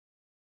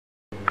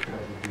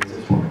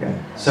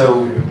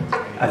So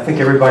I think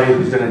everybody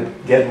who's going to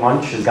get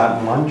lunch has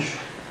gotten lunch.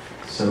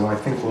 So I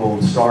think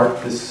we'll start.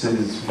 This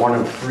is one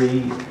of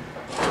 3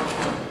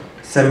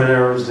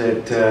 seminars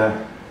that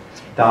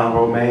Don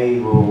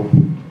Rohme will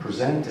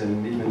present,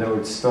 and even though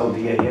it's spelled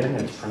D-A-N,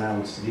 it's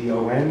pronounced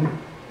D-O-N,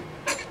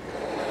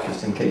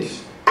 just in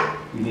case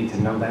you need to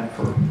know that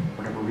for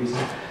whatever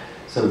reason.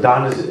 So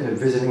Don is a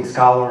visiting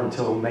scholar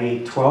until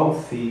May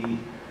 12th. He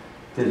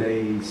did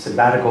a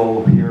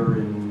sabbatical here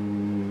in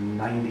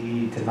 90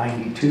 to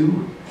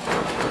 92,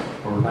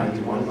 or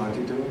 91,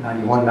 92.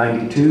 91,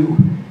 92.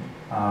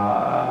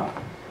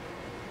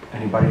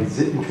 Anybody is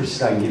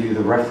interested, I can give you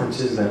the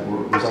references that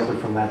were resulted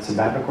from that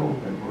sabbatical,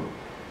 that were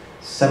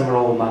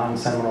seminal,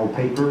 non-seminal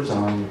papers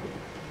on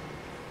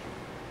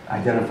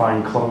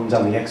identifying clones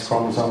on the X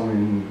chromosome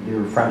in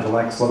your fragile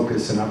X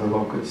locus and other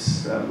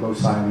locus,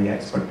 loci on the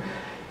X. But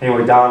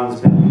anyway,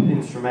 Don's been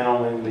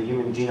instrumental in the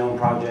Human Genome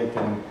Project,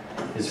 and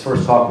his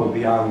first talk will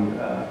be on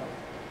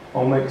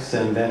omics,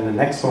 and then the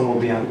next one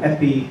will be on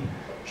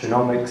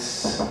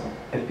epigenomics,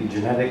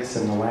 epigenetics,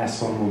 and the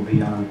last one will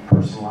be on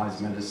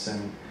personalized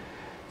medicine.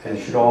 They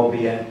should all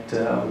be at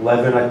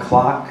 11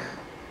 o'clock,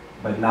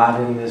 but not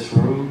in this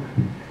room.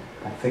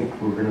 I think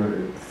we're going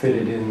to fit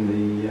it in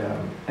the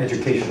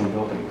educational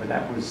building, but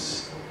that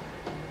was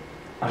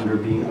under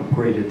being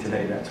upgraded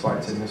today. That's why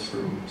it's in this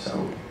room.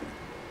 So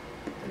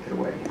take it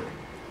away.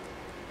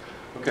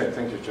 Okay,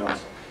 thank you,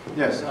 Charles.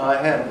 Yes, I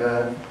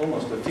have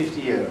almost a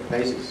 50-year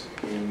basis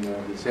in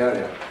this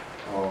area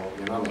of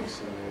genomics.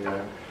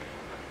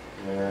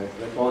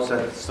 That was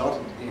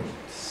started in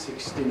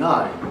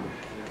 '69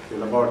 at the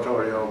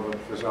laboratory of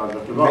Professor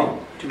Rohme.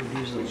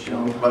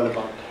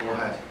 Well, I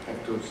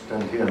have to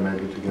stand here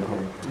maybe to get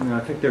home. No, I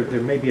think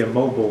there may be a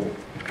mobile,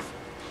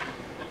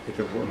 if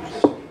it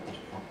works.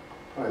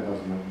 Oh, it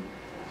doesn't matter.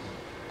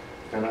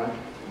 Can I?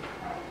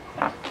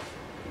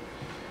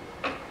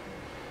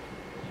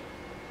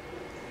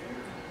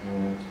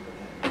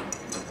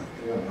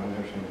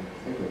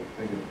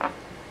 Thank you.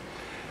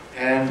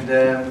 And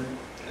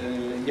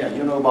yeah,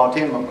 you know about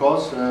him, of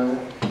course.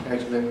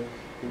 Actually,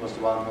 he was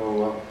the one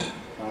who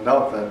found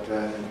out that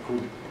it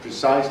could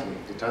precisely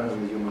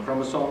determine the human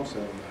chromosomes,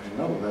 and I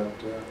know that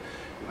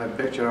you had a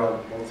picture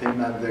of both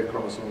him and the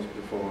chromosomes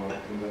before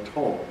in that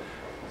hall.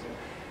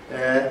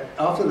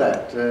 After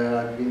that,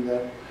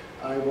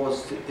 I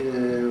was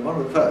one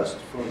of the first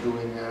for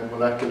doing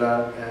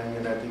molecular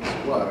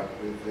genetics work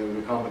with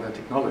recombinant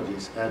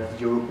technologies at the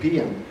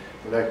European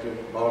Molecular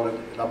Biology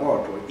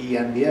Laboratory,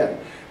 EMBL,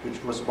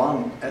 which was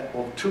one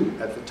of 2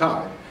 at the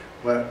time,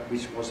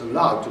 which was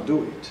allowed to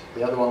do it.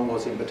 The other one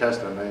was in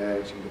Bethesda,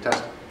 NIH in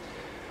Bethesda.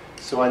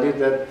 So I did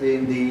that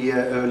in the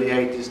early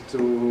 80s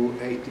to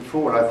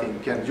 84, I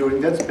think. And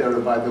during that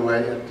period, by the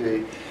way, at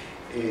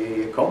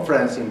a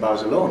conference in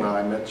Barcelona,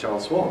 I met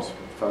Charles Swans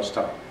for the first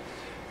time.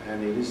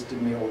 And he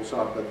listed me also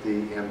up at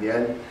the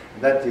MBL.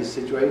 That is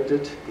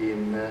situated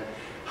in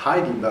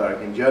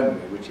Heidelberg in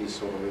Germany, which is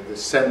sort of the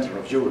center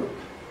of Europe,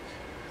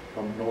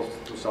 from north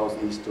to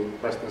southeast to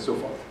west and so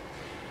forth.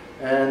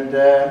 And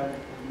then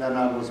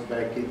I was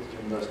back at the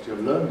University of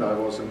Lund. I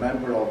was a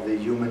member of the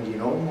Human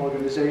Genome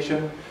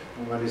organization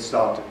when it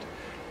started.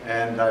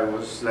 And I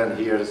was then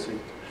here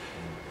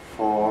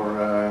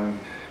for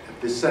at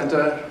this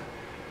center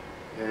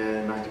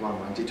in 91,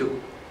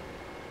 92.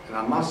 And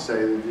I must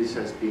say that this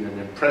has been an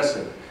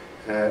impressive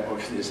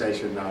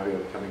organization now.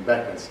 You're coming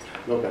back and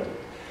look at it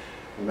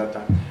from that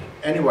time.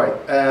 Anyway,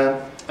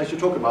 I should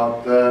talk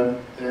about the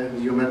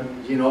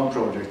Human Genome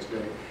Project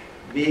today,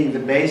 being the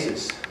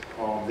basis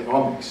of the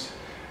omics.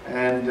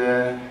 And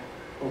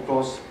of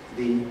course,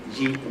 the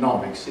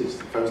genomics is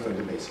the first and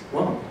the basic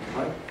one,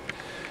 right?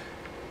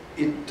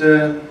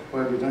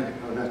 Where did I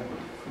go? That one.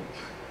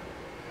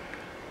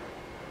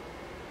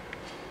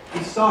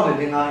 It started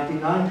in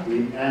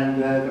 1990,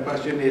 and the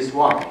question is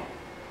why?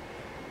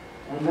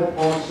 And that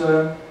was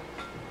the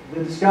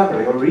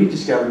discovery, or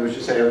rediscovery, we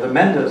should say, of the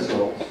Mendel's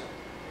laws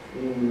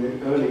in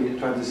the early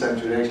 20th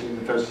century, actually in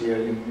the first year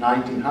in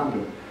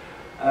 1900.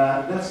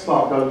 That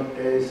sparkled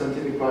a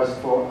scientific quest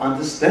for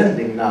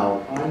understanding now,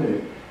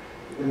 finally,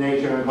 the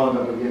nature and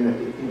content of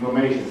genetic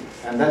information.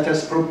 And that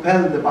has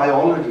propelled the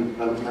biology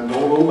development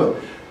all over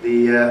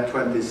the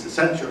 20th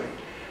century.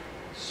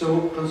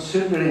 So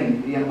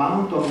considering the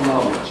amount of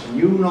knowledge,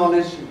 new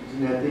knowledge,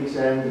 genetics,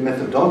 and the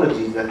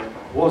methodology that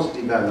was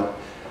developed,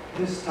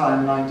 this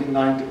time,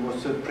 1990,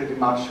 was pretty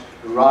much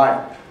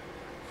ripe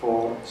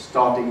for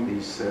starting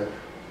this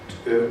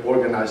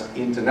organized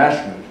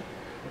international,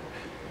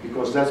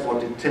 because that's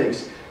what it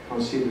takes,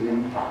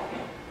 considering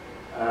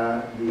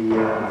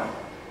the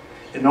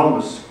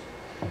enormous.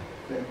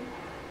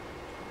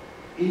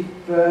 If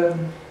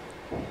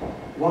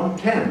one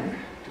can,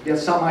 to get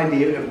some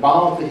idea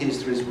about the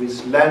histories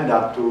which led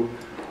up to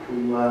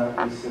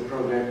this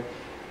project,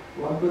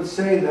 one could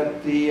say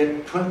that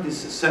the 20th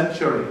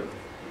century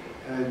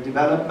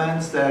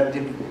developments that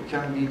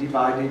can be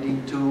divided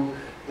into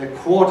the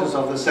quarters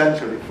of the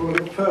century. For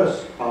the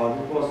first part,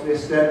 it was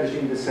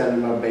establishing the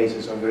cellular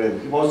basis of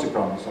heredity. It was the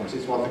chromosomes.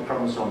 It was the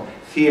chromosome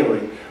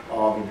theory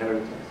of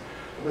inheritance.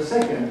 The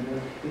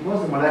second, it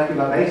was the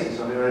molecular basis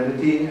of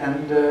heredity,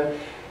 and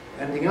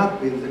ending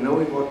up with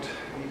knowing what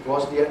it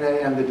was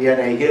DNA and the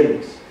DNA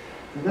helix.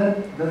 And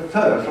then the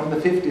third, from the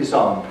 50s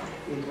on,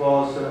 it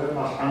was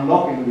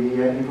unlocking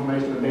the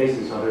informational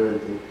basis of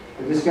heredity.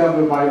 The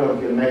discovery of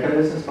biological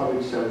mechanisms by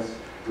which cells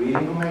read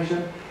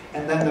information,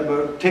 and then there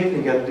were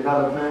technical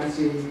developments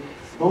in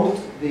both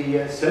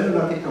the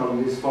cellular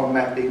technologies for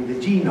mapping the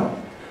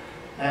genome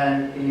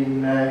and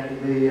in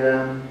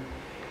the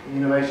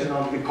innovation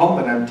of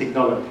recombinant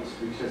technologies,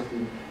 which has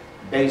been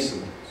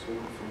basic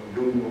for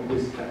doing all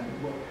this kind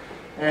of work.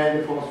 And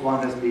the fourth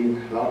one has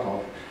been a lot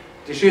of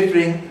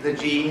deciphering the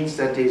genes,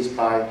 that is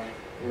by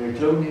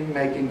cloning,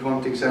 making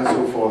contigs and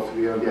so forth.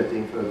 We are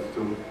getting first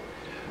to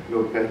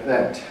look at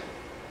that.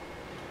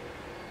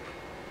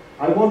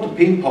 I want to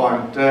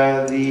pinpoint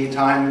the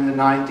time in the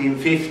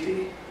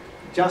 1950,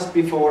 just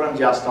before and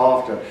just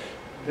after.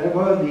 There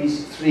were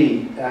these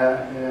three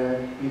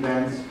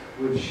events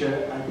which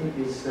I think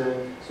is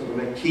sort of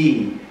a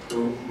key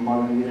to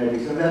modern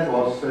genetics, and that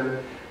was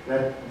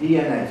that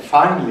DNA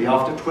finally,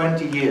 after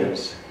 20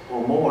 years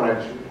or more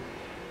actually,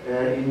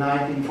 in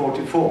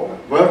 1944,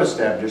 were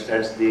established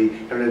as the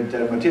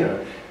hereditary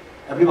material.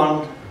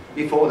 Everyone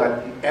before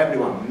that,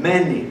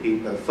 many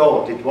people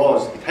thought it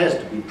has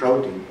to be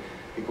protein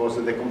because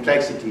of the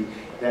complexity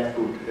that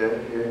could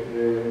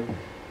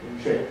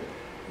shape.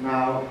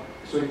 Now,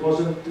 so it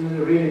wasn't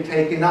really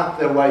taken up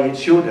the way it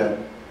should have.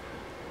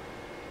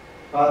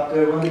 But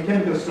when the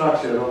chemical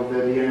structure of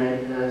the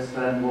DNA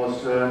strand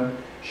was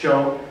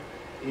shown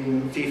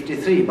in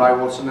 1953 by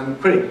Watson and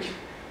Crick,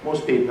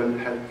 most people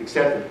had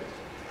accepted it.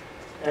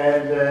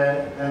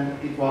 And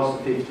it was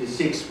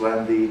 1956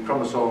 when the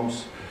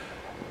chromosomes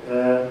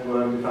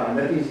were defined.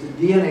 That is,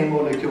 the DNA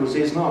molecules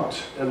is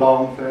not a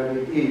long thread,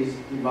 it is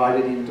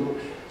divided into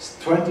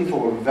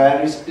 24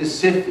 very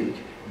specific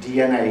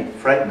DNA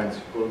fragments,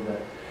 called that,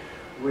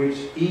 which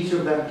each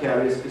of them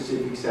carry a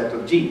specific set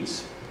of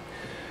genes.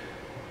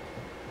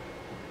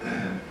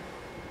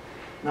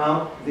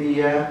 Now, the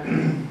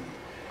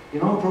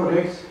Genome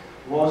project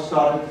was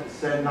started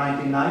in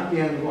 1990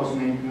 and was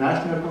an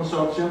international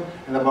consortium,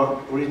 and there were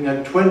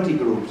originally 20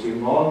 groups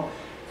involved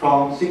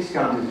from 6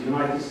 countries: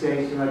 United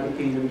States, United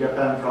Kingdom,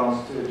 Japan,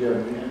 France,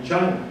 Germany, and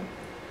China.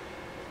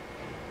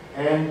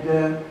 And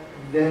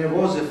there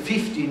was a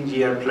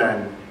 15-year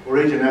plan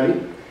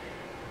originally,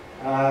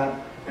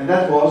 and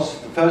that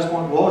was, the first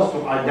one was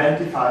to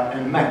identify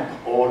and map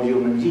all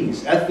human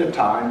genes. At the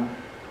time,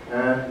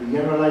 the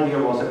general idea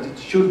was that it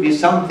should be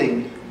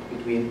something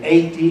between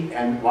 80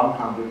 and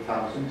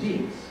 100,000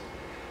 genes.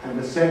 And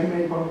the second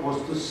main point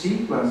was to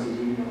sequence the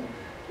genome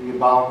to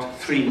about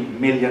 3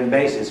 million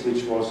bases,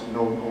 which was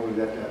known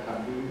already at that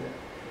time.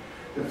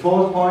 The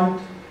fourth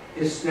point,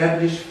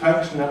 establish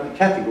functional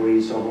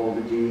categories of all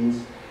the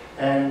genes.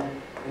 And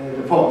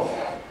the fourth,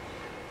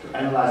 to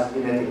analyze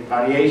genetic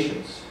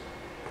variations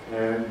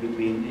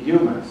between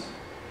humans.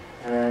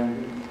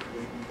 And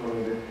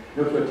the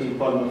nucleotide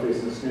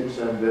polymorphism, SNPs,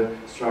 and the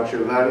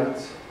structural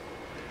variants.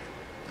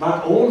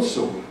 But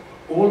also,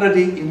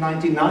 already in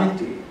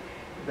 1990,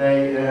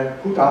 they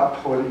put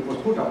up, or it was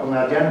put up on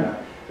the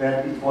agenda,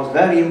 that it was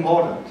very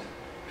important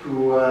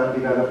to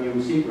develop new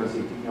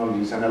sequencing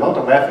technologies, and a lot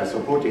of efforts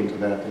were put into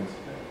that.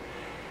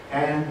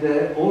 And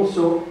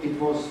also, it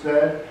was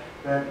that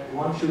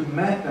one should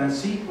map and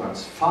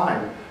sequence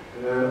 5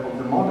 of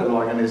the model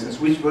organisms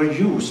which were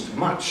used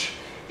much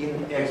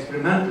in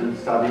experimental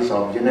studies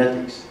of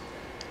genetics.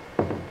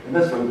 And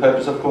that's for the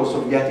purpose, of course,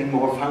 of getting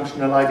more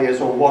functional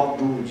ideas of what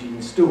do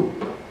genes do.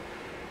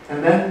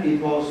 And then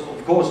it was,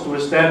 of course, to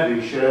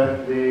establish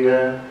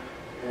the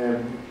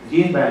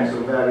gene banks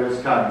of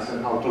various kinds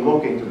and how to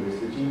look into this.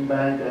 The gene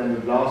bank and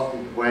the last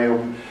way of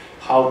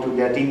how to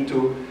get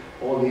into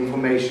all the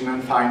information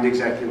and find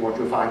exactly what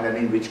you find and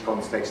in which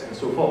context and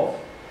so forth.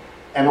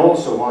 And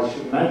also, I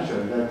should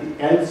mention that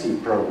the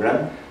ELSI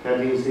program, that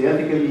is the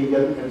ethical,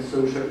 legal, and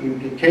social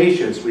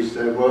implications which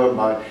there were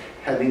by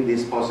having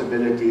this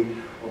possibility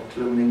of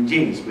cloning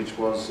genes, which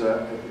was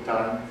at the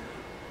time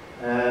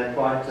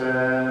quite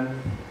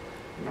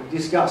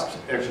discussed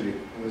actually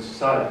in the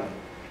society,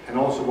 and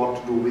also what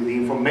to do with the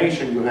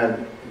information you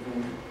had.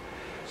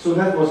 So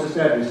that was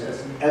established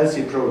as an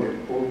ELSI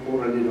project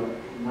already in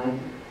 1990.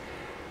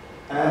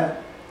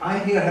 I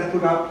here have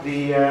put up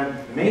the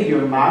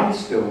major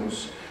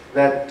milestones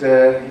that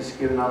is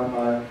given out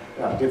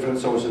by different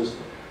sources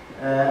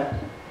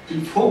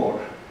before.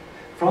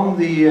 From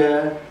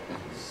the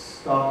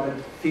start at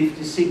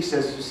 56,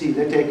 as you see,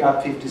 they take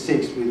up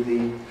 56 with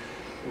the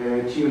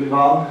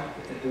Chiolivan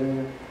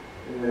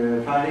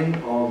finding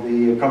of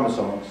the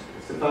chromosomes.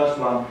 It's the first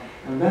one.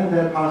 And then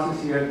there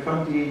passes here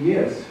 20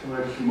 years,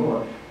 or actually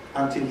more,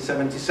 until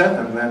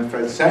 77, when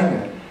Fred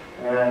Sanger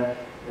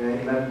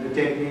invented the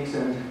techniques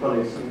and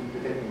colleagues, the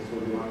techniques for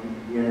the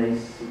DNA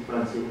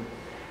sequencing.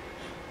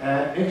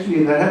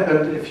 Actually, there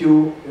happened a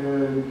few,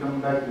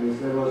 come back to this,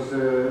 there was,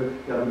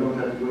 yeah, we don't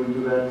have to go into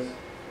that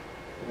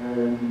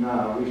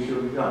now, we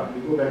should, yeah,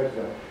 we go back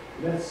to that.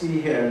 Let's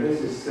see here,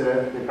 this is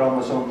the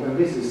chromosome, and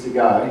this is the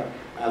guy,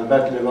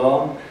 Albert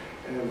Levin,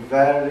 a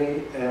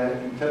very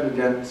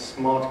intelligent,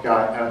 smart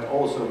guy, and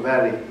also a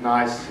very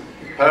nice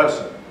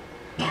person.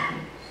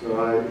 So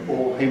I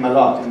owe him a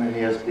lot, and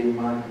he has been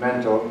my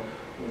mentor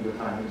all the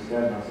time. He's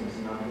dead now since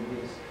 9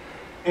 years.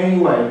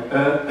 Anyway,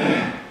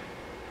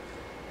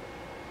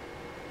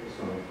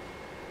 sorry.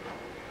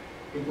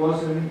 It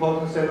was an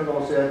important step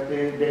also at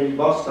the David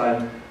Boss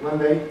time when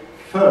they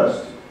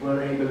first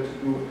were able to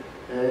do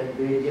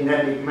the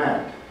genetic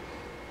map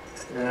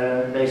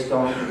based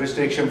on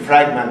restriction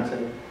fragment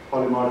and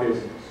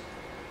polymorphisms.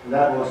 And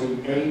that was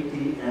in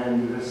 80,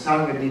 and the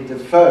Sanger did the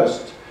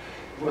first.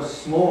 It was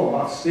small,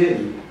 but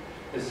still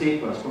a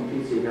sequence,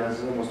 complete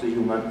sequence, almost a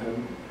human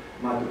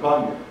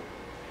mitochondria.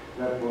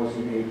 That was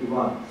in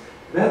 81.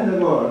 Then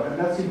there were, and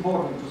that's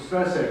important to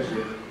stress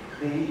actually,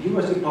 the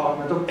US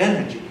Department of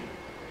Energy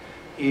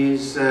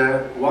is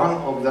one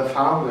of the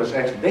founders.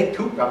 Actually, they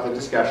took up the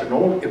discussion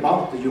all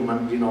about the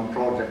Human Genome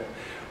Project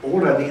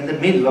already in the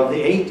middle of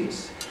the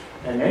 80s.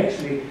 And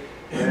actually,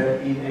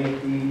 in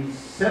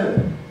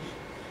 87,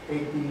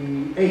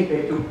 88,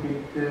 they took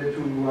it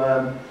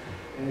to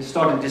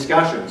started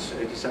discussions,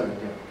 87,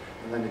 yeah,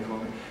 and then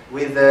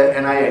with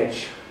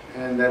NIH.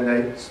 And then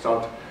they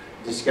start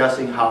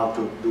discussing how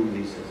to do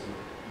this as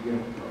a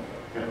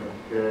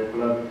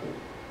collaborative.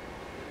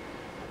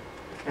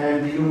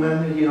 And the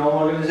Human Genome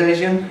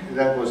Organization,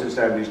 that was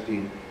established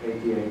in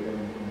 88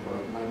 and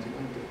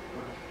 1990.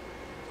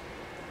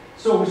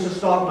 So we should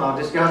start now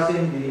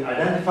discussing the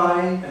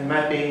identifying and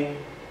mapping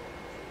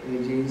the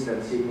genes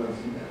and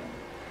sequencing them.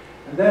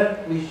 And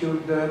then we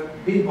should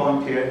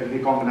pinpoint here the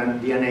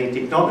recombinant DNA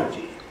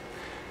technology,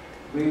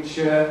 which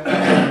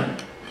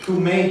two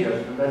major,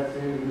 and that's the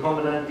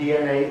recombinant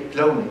DNA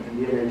cloning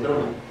and DNA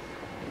cloning.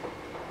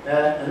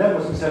 And that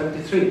was in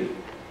 73.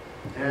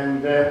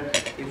 And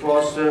it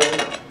was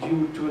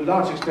due to a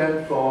large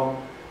extent for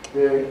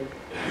the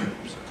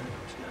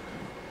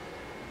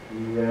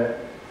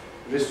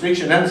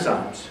restriction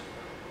enzymes,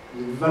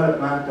 the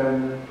development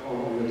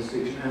of the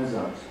restriction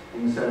enzymes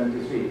in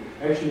 73.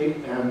 Actually,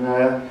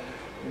 an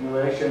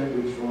innovation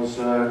which was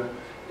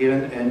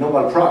given a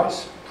Nobel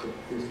Prize for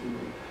these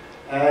people.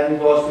 And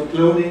it was the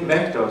cloning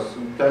vectors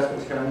and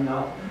plasmids coming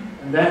out.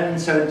 And then in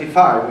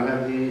 75, we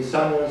have the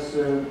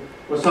Southern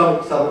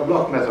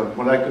blot method,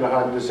 molecular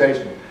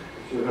hybridization,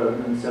 which you heard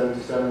in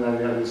 77, and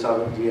we have the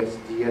Southern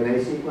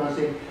DNA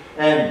sequencing,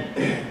 and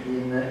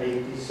in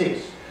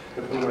 86,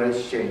 the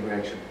polymerase chain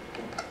reaction,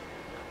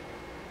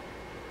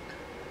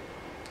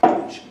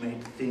 which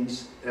made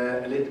things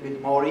a little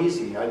bit more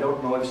easy. I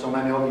don't know if so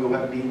many of you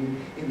have been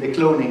in the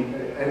cloning.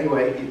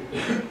 Anyway,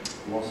 it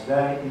was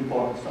very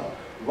important stuff.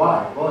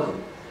 Why was it?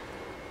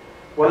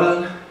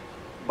 Well,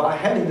 by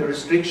having the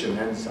restriction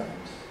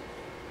enzymes,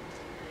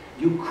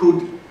 you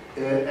could,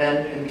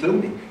 and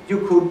cloning,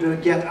 you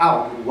could get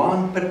out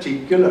one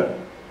particular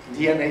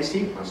DNA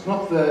sequence,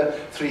 not the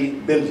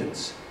 3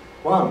 billions,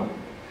 one,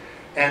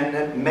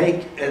 and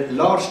make a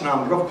large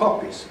number of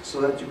copies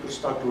so that you could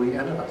start doing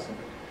analyzing.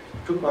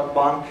 You took out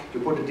one, you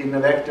put it in a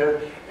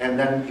vector, and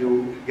then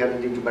you get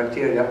it into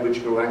bacteria,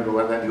 which grow,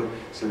 and then you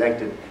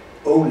selected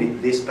only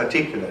this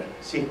particular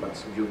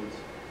sequence of humans.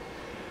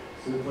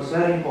 So it was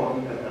very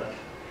important at that.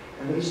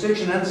 And the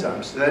restriction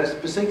enzymes, there are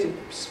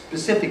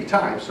specific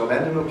types of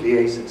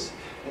endonucleases.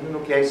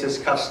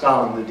 Endonucleases cuts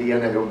down the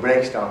DNA or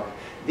breaks down.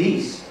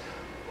 These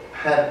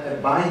have a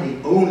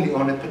binding only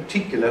on a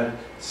particular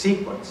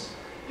sequence.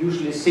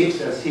 Usually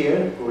 6 as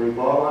here, for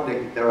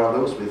Ebola, there are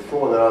those with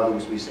 4, there are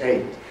those with 8,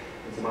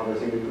 and some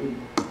others in between.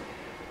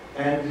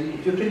 And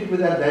if you treat it with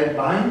that, they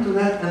bind to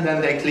that, and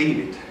then they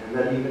cleave it, and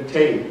then leave a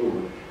tail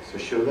over it, so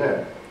show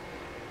there.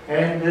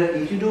 And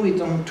if you do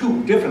it on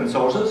 2 different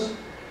sources,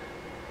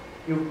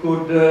 you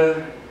could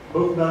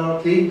both now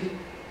cleaved,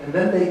 and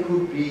then they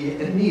could be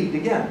annealed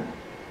again.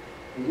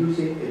 And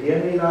using a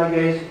DNA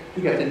ligase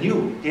to get a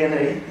new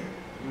DNA.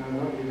 We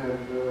have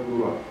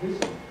this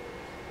one.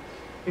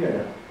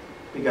 Here,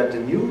 we got a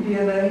new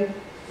DNA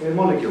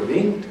molecule,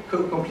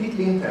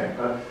 completely intact.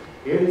 But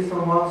here is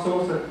from one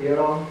source, and here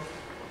on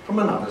from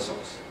another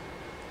source.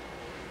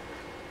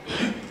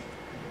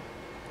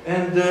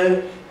 And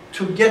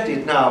to get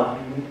it now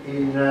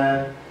in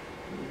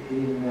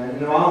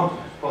amount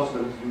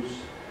possible to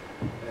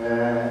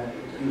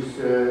use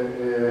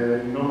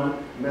normal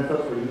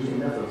methods or using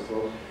methods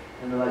for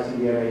analyzing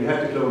DNA, you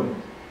have to clone it.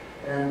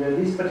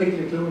 And these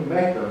particular cloning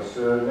vectors,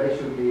 they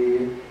should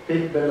be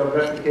capable of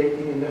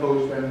replicating in the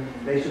host, and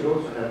they should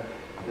also have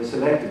the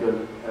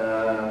selectable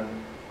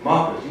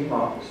markers, gene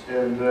markers.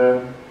 And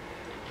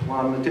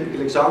one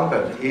typical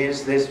example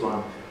is this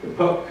one, the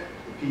PUC,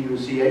 the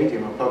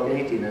PUC18 or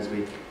PUC18 as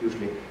we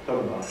usually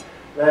talk about.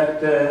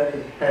 That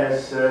it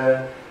has,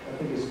 I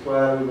think it's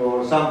 12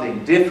 or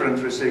something,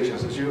 different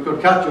restrictions. So you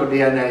could cut your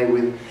DNA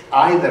with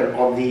either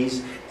of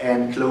these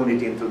and clone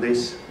it into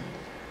this.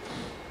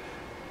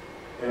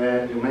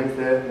 You make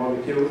the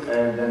molecule,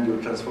 and then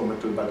you transform it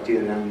to a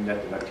bacteria and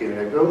let the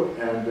bacteria grow.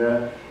 And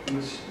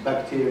each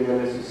bacteria,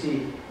 as you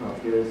see, no,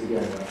 here is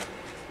again.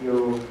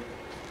 You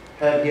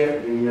have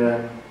here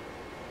the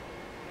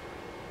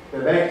the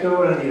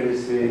vector, and here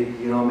is the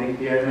genomic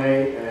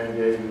DNA, and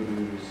you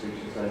do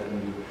restriction site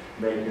and you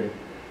make a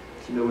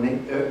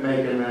cloning,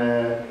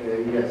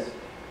 yes,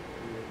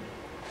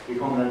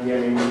 recombinant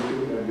DNA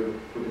molecule, and you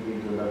put it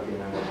into that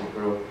DNA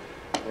grow,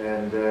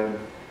 and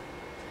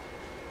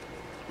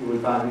you will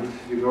find it,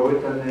 you grow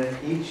it, and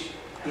each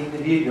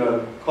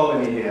individual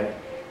colony here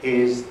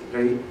is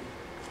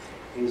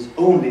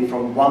only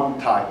from one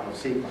type of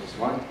sequence,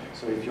 right?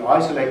 So if you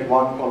isolate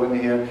one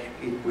colony here,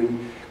 it will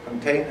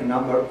contain a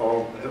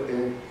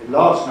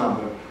large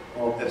number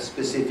of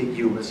specific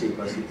human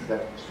sequences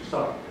that was to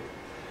start with.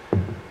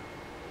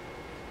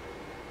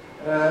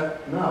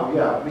 Now,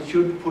 yeah, we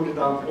should put it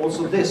on.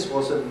 Also, this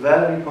was a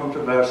very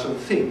controversial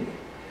thing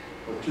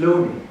for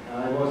cloning.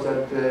 I was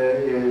at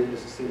the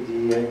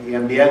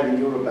EMBL in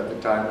Europe at the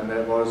time, and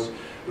there was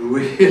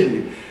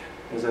really,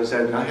 as I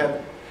said, I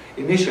had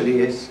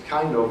initially a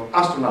kind of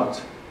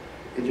astronaut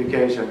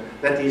education.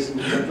 That is, in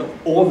terms of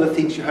all the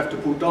things you have to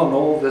put on,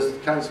 all the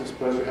kinds of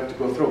spurs you have to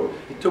go through.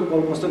 It took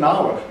almost an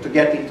hour to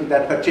get into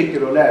that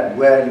particular lab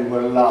where you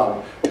were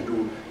allowed to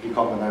do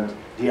recombinant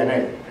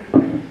DNA.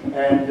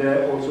 And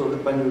also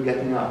when you were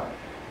getting up.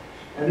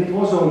 And it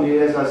was only,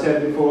 as I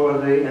said before,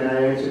 the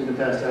NIH in the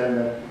test,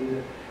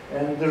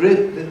 and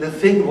the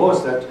thing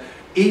was that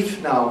if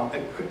now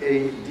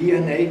a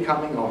DNA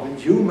coming out in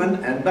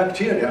human and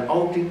bacteria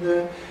out in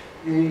the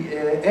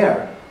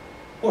air,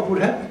 what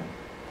would happen?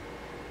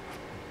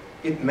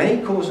 It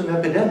may cause an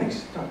epidemic.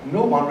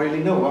 No one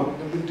really knows.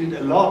 We did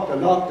a lot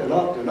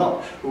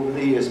over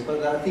the years,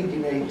 but I think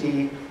in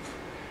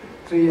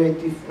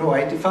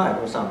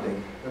 85 or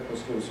something, that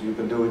was close. You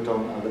can do it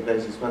on other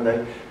places when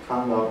they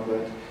found out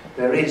that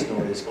there is no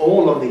risk.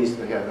 All of these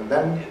together, and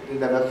then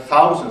there were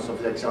thousands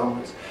of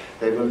examples.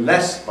 They were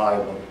less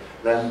viable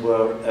than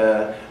were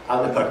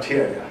other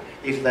bacteria.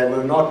 If they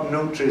were not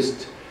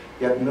nutriced,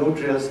 yet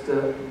nutriced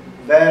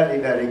very,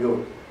 very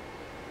good,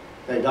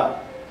 they died.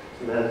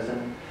 So that is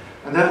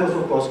and that was,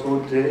 of course,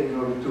 good in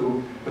order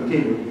to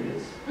continue with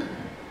this.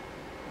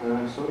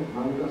 Sorry,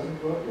 now it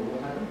doesn't work, or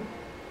what happened?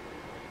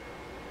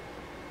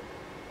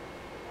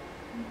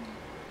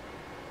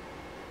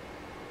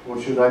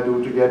 What should I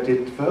do to get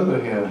it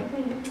further here?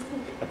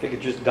 I think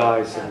it just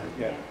dies.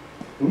 Yeah.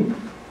 Hmm?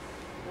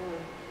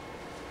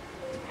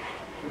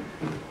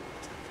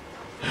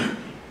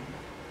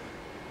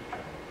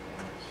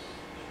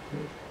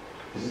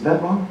 Is it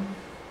that one?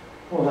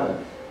 Oh, that.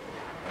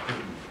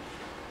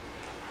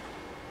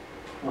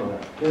 Oh,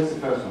 that's the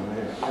first one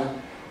here.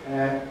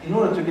 In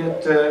order to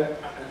get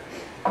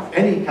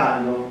any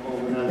kind of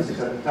analysis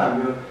at the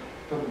time, you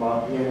talk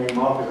about DNA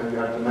markers and you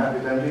have to map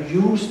it, and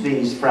you use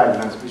these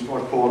fragments, which were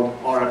called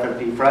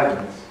RFLP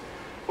fragments,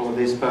 for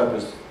this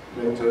purpose.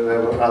 Later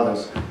there were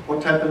others.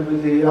 What happened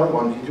with the other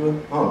one? Did you?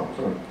 Oh,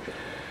 sorry.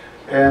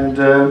 And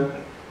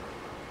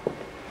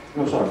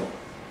no, sorry.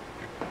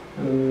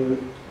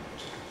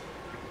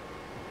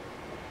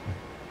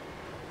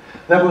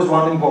 That was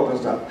one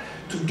important step.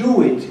 To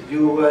do it,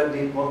 you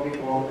did what we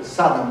call a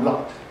sudden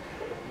blot.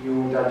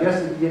 You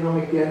digested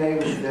genomic DNA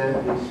with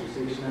these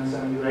restrictions,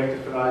 and you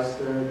rectified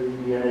the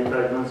DNA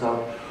fragments and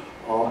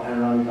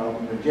run it out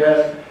in the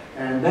gel,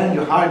 and then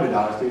you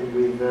hybridized it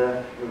with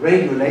a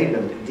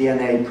radio-labeled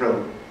DNA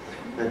probe.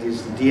 That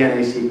is the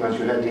DNA sequence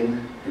you had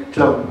in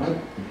clone. Right?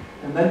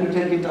 And then you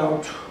take it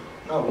out.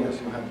 Oh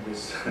yes, you have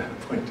this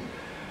point.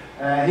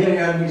 Here you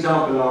have an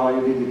example of how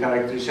you did the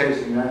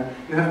characterization.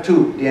 You have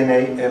two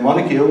DNA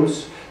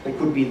molecules. That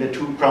could be the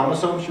two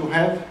chromosomes you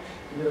have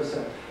in your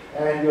cell.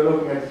 And you're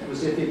looking at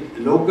specific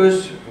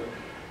locus.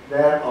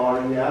 There are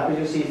in the apple,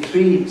 you see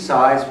three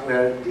sites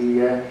where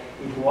the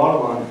equal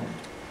one,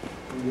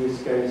 in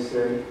this case,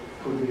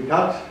 could be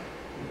cut.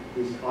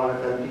 This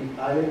RFLP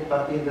islet,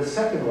 but in the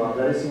second one,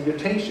 there is a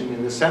mutation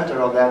in the center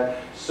of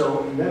that.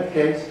 So in that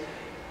case,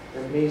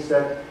 that means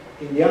that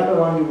in the other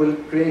one, you will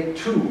create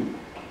two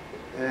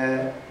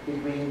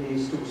between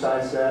these two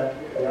sides there,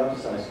 the other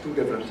sides, two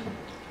different.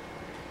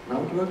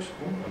 Now it works?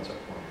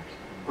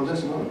 Oh,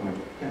 that's another point.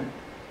 Yeah.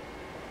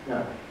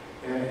 Yeah.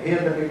 Here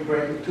that we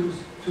created two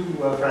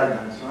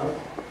fragments, right?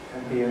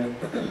 And here,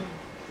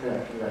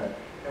 there.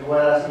 And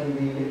whereas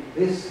in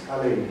this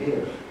allele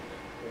here,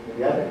 in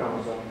the other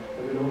chromosome,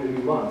 there will only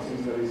be one,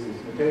 since there is this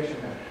mutation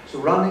here. So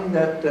running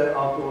that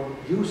outward,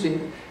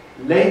 using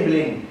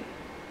labeling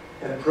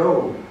a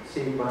probe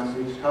sequence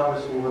which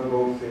covers over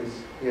both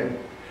things here,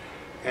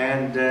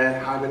 and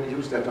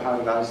use that to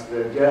hybridize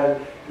the gel,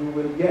 you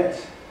will get,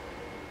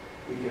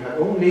 if you have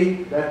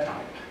only that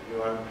type,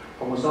 you are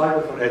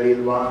homozygote for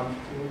allele 1,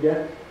 you will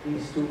get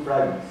these two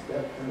fragments,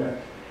 that and that.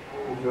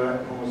 If you are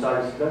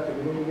homozygous for that, you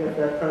will only get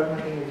that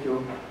fragment, and if you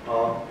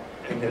are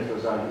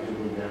heterozygous, you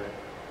will get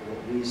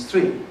these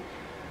three.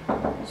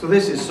 So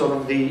this is sort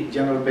of the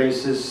general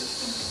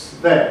basis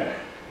there.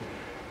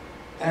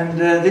 And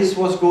this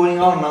was going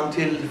on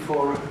until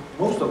for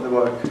most of the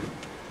work,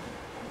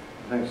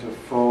 thanks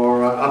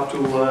for up to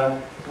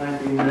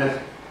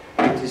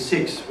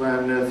 1986,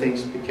 when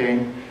things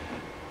became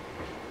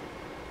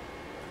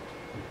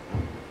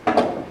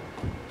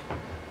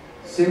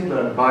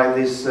simpler by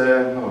this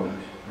knowledge.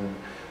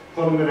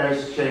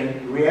 polymerase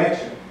chain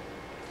reaction.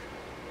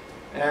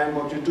 And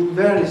what you do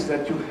there is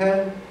that you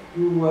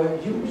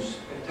use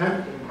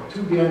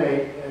two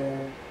DNA.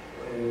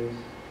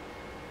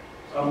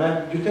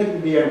 You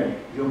take the DNA,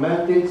 you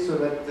melt it so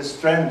that the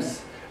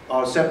strands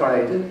are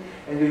separated,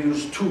 and you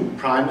use two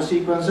primer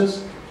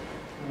sequences.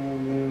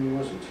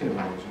 Was it here?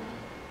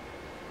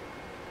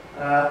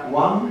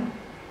 One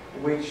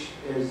which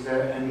is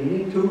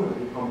annealing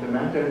to,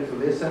 complementary to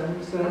this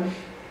end strand,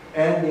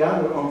 and the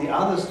other on the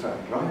other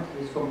strand, right?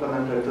 It's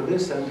complementary to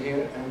this end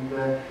here, and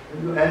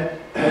when you add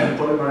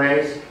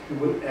polymerase, you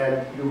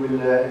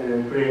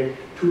will create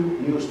two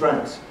new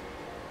strands.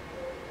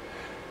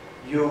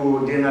 You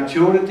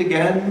denature it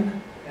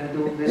again and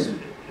do this,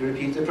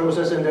 repeat the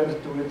process, and then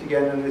do it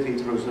again and repeat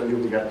the process, and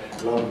you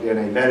get a lot of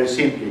DNA very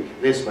simply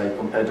this way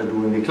compared to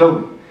doing the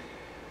cloning.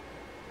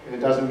 It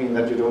doesn't mean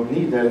that you don't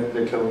need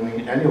the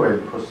cloning anyway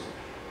because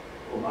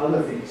of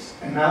other things.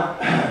 And now,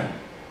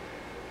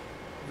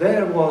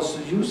 there was,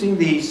 using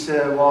these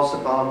was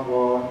about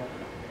what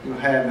you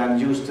had,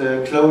 and used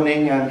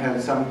cloning and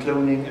had some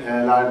cloning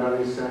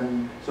libraries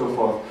and so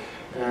forth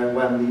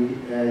when the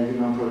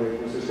Genome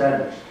project was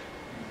established.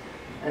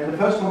 And the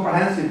first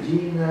comprehensive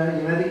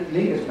genetic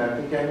linkage map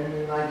came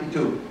in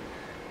 92,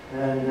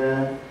 and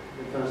the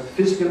first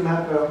physical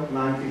map in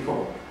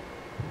 94.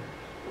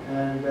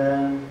 And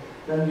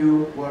then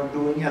you were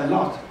doing a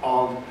lot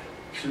of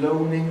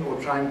cloning or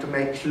trying to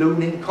make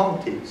cloning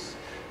contigs.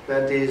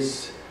 That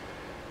is,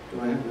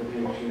 do I have the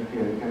page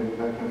here? You can go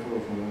back and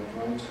forth on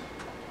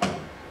that, right?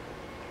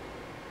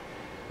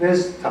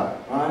 This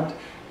type, right?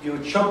 You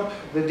chop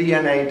the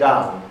DNA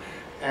down,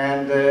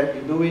 and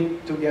you do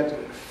it to get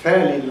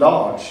fairly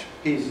large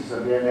pieces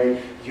of DNA.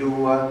 You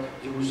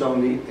use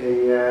only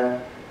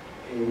a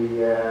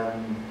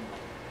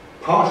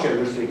partial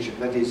restriction,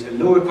 that is a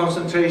lower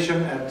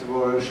concentration at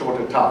a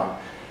shorter time.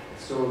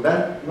 So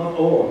that, not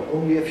all,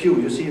 only a few.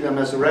 You see them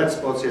as red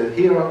spots here.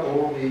 Here are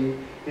all the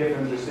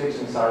different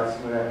restriction sites,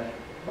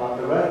 but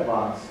the red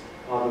ones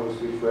are those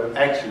which were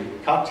actually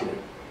cut here.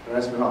 The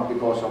rest were not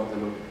because of the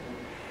look.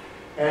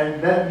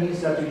 And that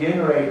means that you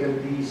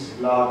generated these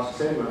large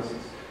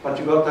sequences, but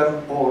you got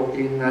them all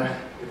in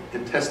the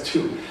test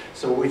tube,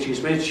 so which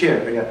is made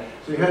here again.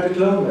 So you have to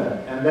clone them,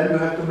 and then you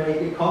have to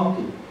make a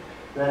contig.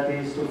 That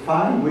is to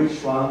find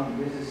which one.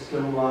 This is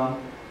clone one.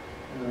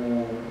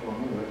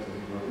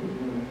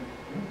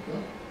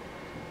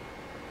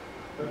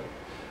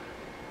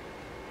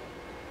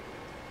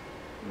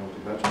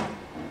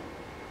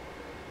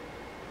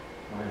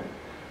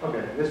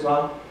 Okay, this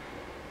one.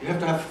 You have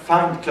to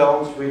find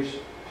clones which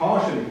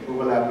partially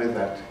overlap with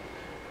that,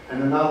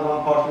 and another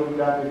one partially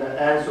overlap with that,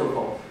 and so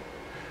forth.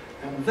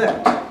 And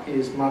that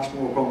is much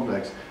more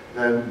complex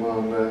than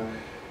one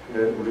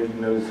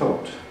originally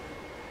thought.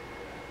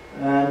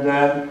 And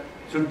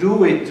to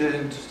do it,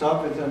 to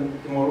start with, and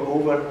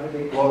moreover, I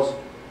think was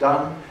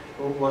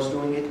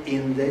doing it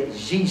in the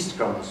yeast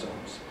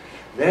chromosomes.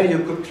 There you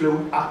could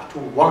clone up to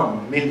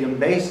 1 million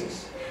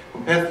bases.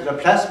 Compared to the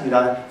plasmid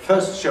I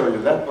first showed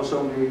you, that was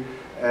only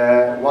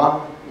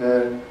 1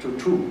 to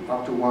 2,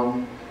 up to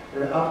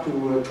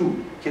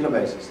 2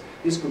 kilobases.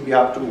 This could be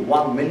up to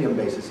 1 million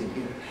bases in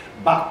here.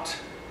 But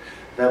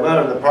there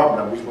were the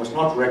problem, which was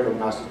not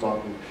recognized to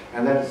start with,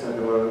 and that is that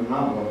there were a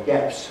number of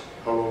gaps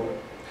all over.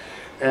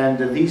 And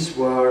these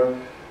were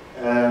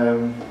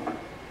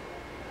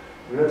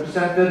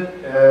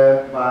represented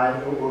by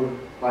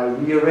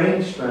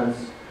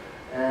rearrangements,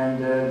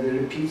 and the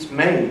repeats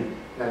may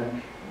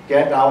then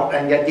get out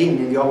and get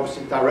in the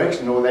opposite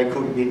direction, or they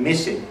could be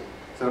missing.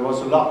 So there was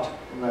a lot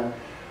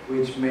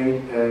which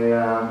made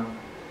a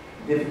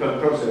difficult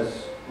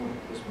process.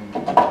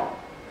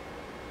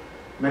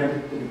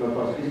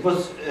 It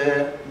was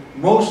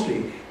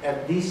mostly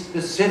at these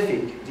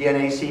specific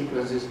DNA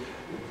sequences,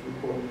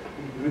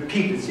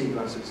 repeated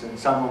sequences, and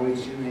some of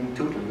which in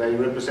total they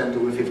represent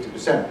over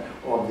 50%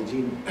 of the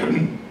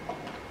genome.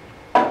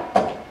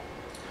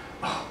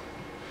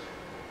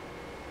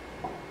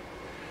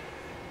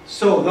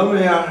 So then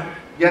we are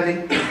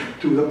getting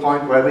to the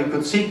point where we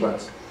could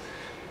sequence,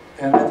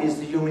 and that is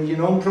the Human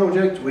Genome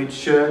Project,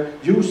 which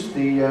used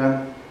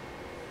the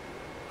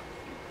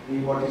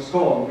what is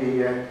called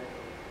the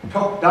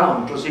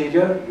top-down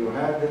procedure. You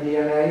have the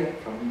DNA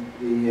from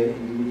the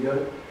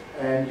individual,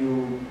 and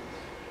you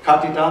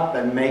cut it up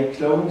and make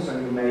clones,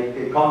 and you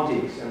make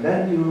contigs, and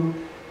then you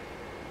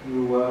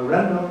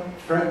random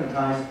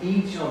fragmentize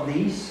each of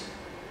these,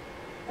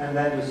 and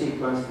then you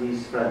sequence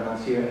these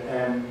fragments here,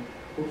 and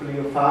hopefully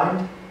you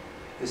find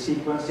the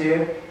sequence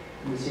here,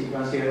 and the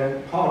sequence here,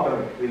 and part of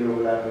it will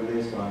overlap with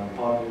this one,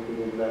 part of it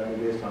will overlap with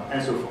this one,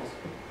 and so forth.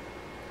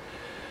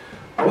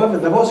 However,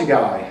 there was a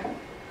guy,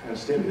 and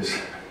still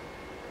is,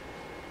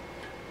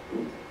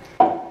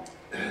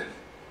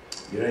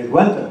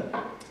 Greenwood,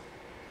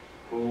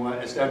 who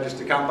established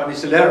the company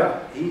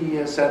Celera.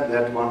 He said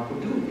that one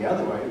could do it the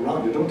other way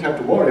around. You don't have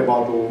to worry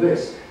about all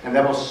this. And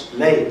that was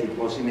late. It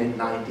was in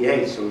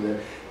 '98, so the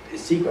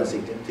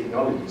sequencing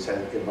technologies had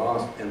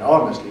advanced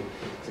enormously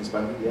since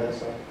when. Yeah,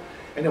 so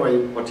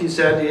anyway, what he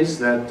said is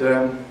that,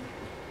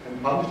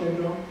 and published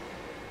later on,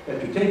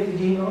 that you take the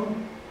genome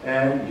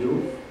and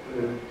you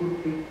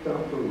put it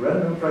down to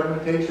random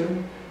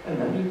fragmentation, and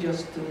then you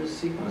just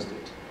sequenced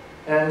it.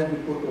 And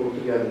we put all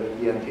together at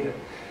the end here.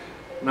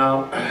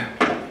 Now,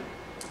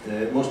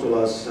 most of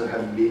us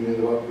have been in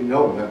the world, we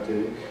know that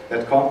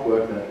that can't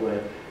work that way.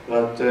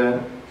 But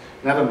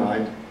never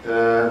mind.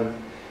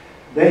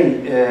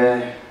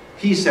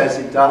 He says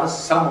it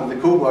does. Some of the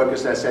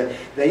co-workers, they say,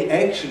 they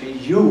actually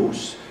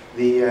use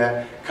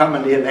the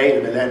commonly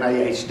available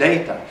NIH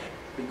data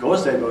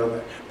because they were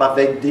there. But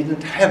they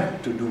didn't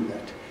have to do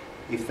that.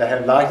 If they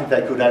had liked it,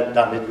 they could have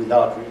done it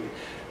without really.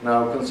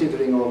 Now,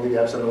 considering all the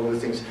gaps and all the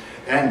things,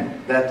 and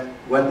that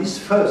when these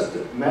first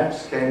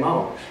maps came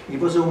out, it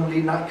was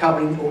only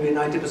covering only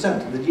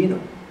 90% of the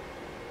genome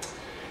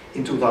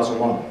in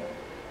 2001.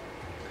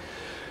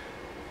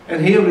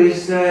 And here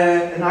is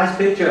a nice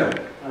picture,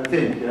 I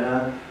think,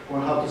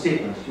 on how to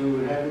sequence. You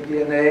have the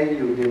DNA,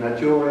 you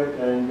denature it,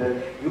 and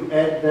you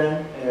add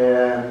then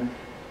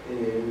the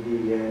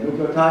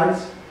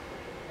nucleotides,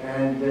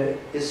 and at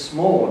a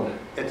small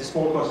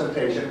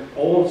concentration,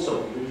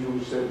 also you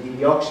use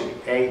deoxy,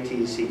 A,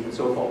 T, C, and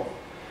so forth.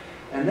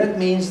 And that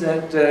means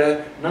that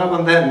now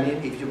and then,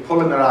 if you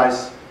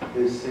polymerize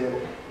this,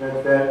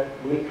 that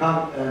will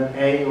come an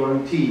A or a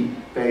T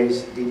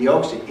base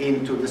deoxy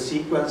into the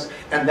sequence,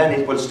 and then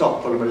it will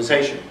stop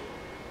polymerization.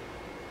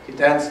 It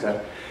ends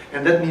there.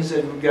 And that means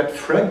that you get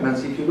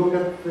fragments. If you look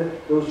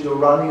at those you're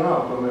running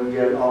out on the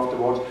gel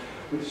afterwards,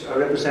 which are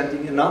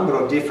representing a number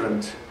of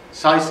different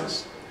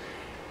sizes.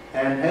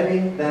 And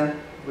having then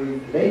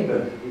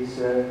labeled these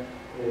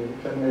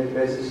terminated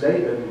bases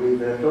labeled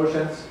with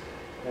fluorescence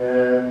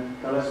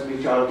colors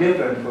which are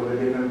different for the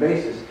different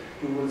bases,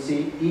 you will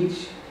see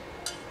each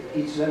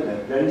level.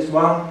 There is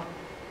one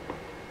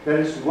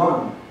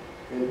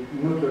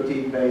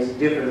nucleotide base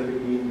difference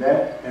between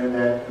that and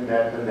that and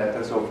that and that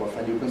and so forth.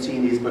 And you can see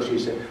in this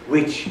position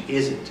which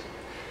is it.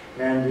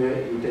 And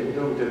you take it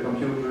over to the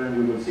computer and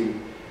you will see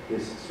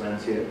these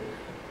strands here,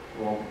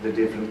 or the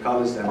different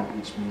colors, then,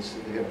 which means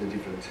they have the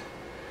different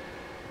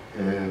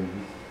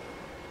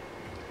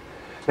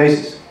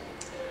bases.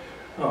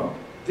 Oh,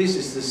 this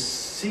is the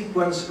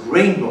sequence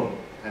rainbow,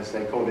 as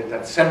they call it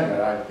at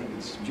center. I think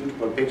it's a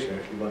beautiful picture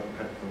actually, but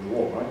from the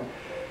wall, right?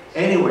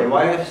 Anyway,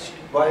 why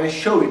I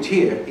show it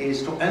here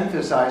is to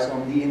emphasize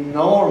on the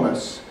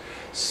enormous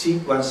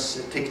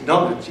sequence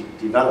technology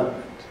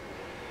development.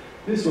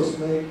 This was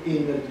made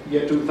in the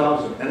year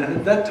 2000, and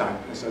at that time,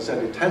 as I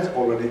said, it has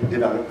already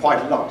developed quite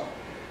a lot.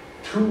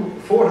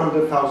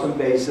 400,000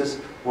 bases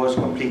was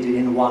completed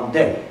in one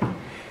day.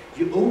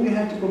 You only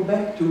had to go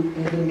back to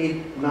in the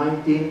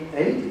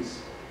mid-1980s.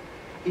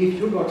 If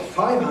you got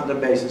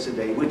 500 bases a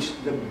day, which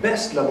the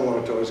best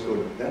laboratories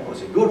could, that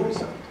was a good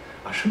result.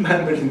 I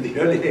remember in the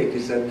early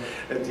 80s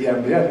at the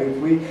MBL, if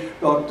we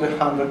got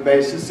 100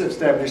 bases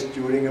established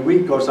during a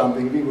week or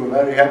something, we were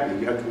very happy.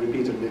 You had to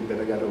repeat it a little bit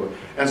again,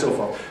 and so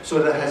forth.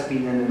 So there has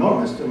been an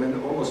enormous, I mean,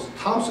 almost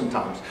 1,000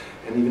 times.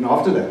 And even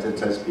after that, it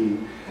has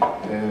been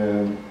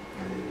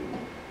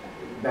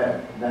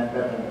better.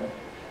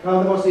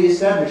 Now there was the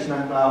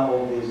establishment now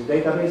of these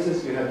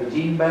databases. You have the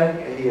gene bank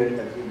here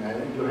at the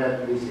you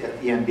have this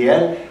at the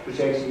MBL, which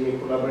actually a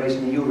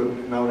collaboration in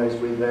Europe nowadays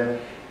with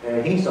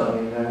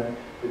Hinson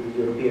with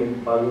the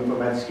European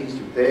Bioinformatics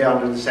Institute. They are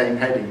under the same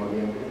heading of the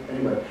MBL.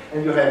 Anyway,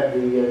 and you have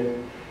the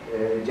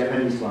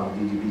Japanese one,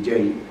 the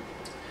DBJ.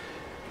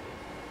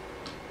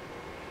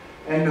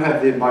 And you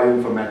have the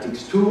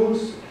bioinformatics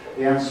tools,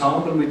 the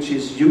ensemble which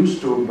is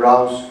used to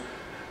browse,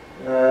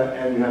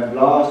 and you have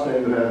BLAST,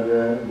 and you have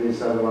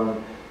this other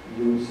one,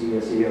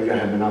 UCSE, you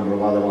have a number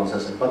of other ones,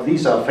 but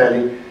these are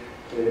fairly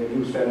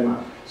used fairly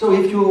much. So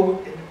if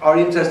you are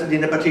interested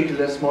in a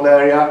particular small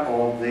area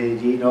of the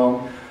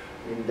genome,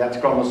 in that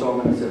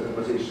chromosome and a certain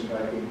position,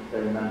 I think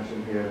they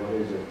mentioned here, what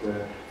is it,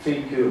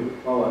 3Q,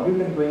 oh, you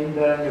can go in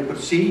there and you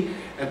could see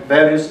at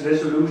various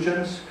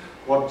resolutions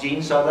what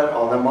genes are there,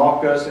 the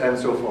markers, and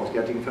so forth,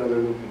 getting further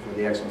looking for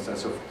the exons and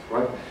so forth,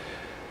 right?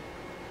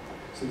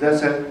 So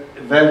that's a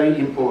very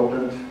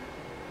important.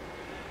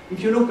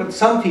 If you look at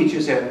some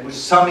features here, which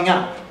summing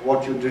up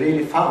what you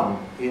really found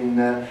in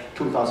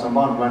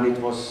 2001 when it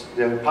was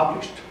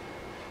published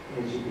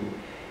in HGP.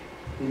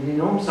 The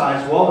genome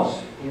size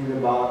was in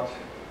about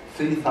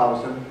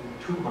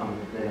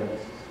 3,200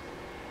 layers.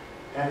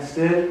 And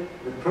still,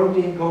 the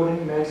protein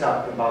coding makes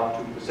up about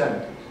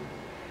 2%.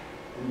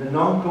 And the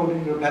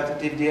non-coding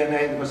repetitive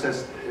DNA was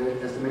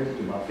estimated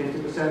to about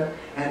 50%,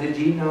 and the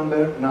gene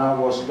number now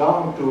was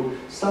down to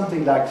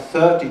something like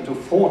 30 to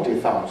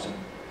 40,000,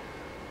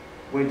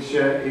 which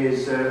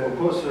is, of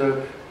course,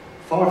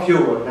 far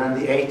fewer than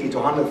the 80 to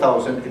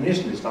 100,000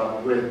 initially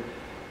started with,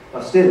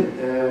 but still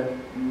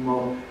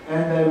more.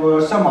 And there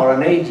were some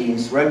RNA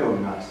genes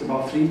recognized,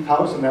 about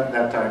 3,000 at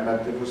that time,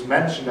 but it was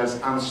mentioned as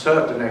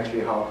uncertain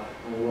actually how.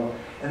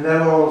 And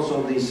there are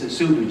also these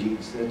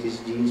pseudogenes, that is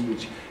genes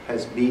which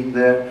has been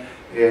there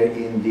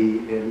in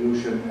the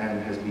evolution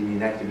and has been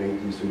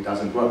inactivated, so it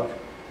doesn't work.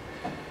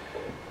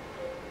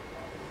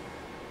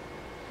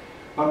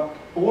 But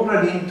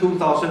already in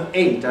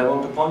 2008, I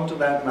want to point to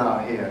that now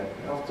here,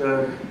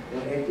 after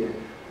 8 years,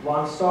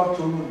 one start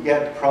to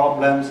get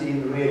problems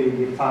in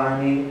really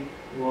defining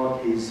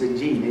what is a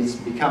gene. It's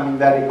becoming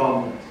very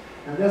complex.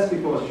 And that's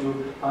because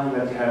you find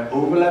that you have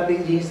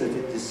overlapping genes, that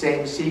the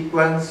same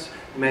sequence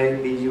may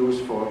be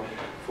used for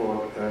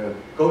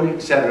coding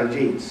several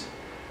genes,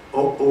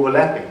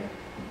 overlapping.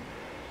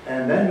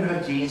 And then you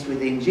have genes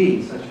within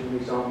genes, such an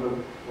example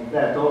of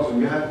that also.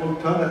 You have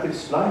alternative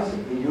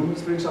splicing. In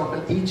humans, for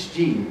example, each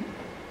gene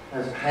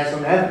has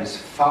on average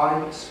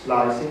 5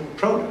 splicing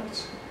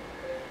products.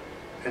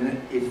 And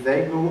if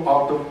they go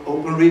out of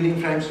open reading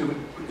frames,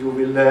 you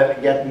will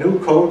get new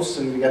codes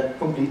and you get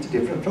completely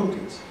different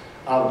proteins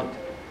out of it.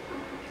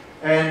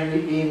 And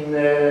in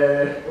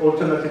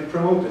alternative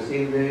promoters,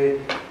 in the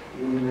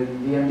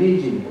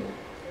DMD gene,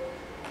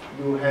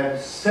 you have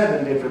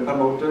 7 different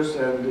promoters,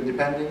 and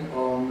depending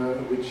on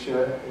which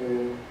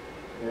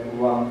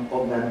one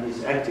of them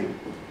is active,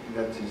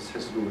 that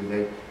has to do with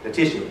the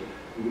tissue,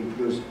 you will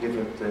produce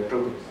different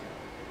proteins.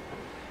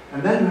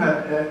 And then you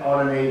have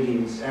RNA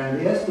genes, and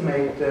they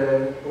estimate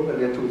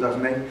already in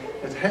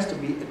 2008 that it has to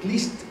be at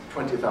least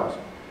 20,000.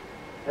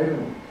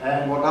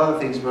 And what other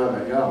things were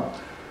there? Yeah.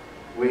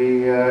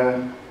 We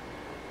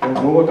don't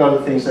know what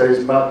other things there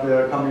is, but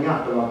they're coming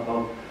up a lot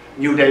of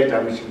new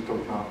data which we'll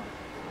talk about.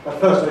 But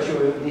first I'll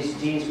show you these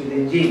genes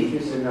within genes.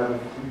 This is another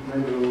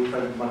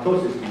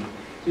mitosis gene.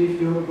 So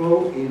if you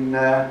go in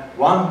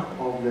one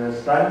of the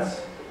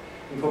strands,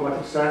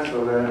 informative strands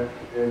for the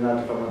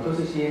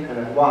mitosis gene, and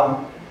at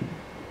one,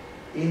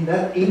 in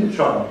that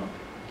intron,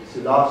 it's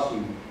the last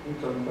gene,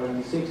 intron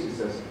 26 it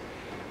says,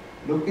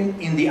 looking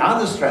in the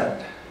other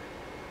strand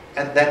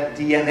at that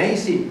DNA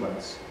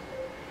sequence,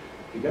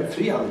 you get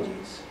 3 other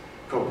genes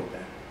coded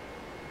there.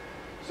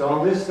 So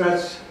on this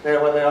stretch, there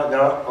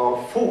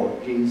are 4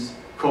 genes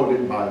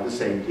coded by the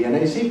same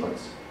DNA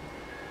sequence.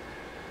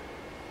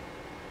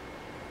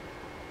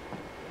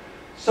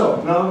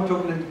 So now we'll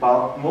talk a little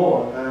about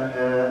more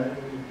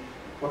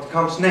what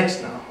comes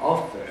next now,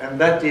 after, and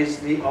that is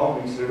the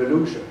omics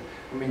revolution.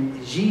 I mean,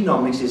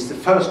 genomics is the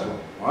first one,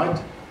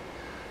 right?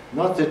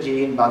 Not the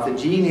gene, but the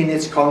gene in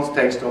its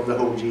context of the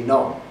whole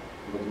genome.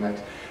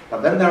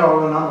 But then there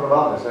are a number of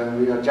others, and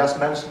we have just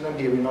mentioned them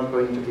here, we're not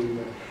going to do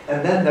them.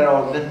 And then there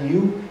are the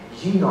new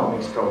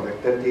genomics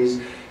project, that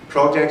is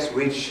projects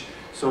which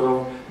sort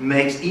of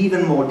makes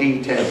even more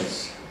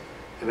details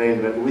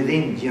available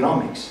within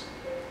genomics.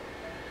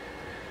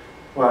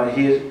 Well,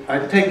 here,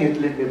 I'm taking it a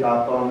little bit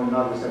up on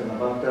another segment,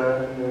 but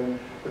the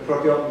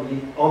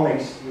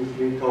omics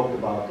usually talked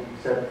about,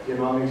 except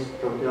genomics,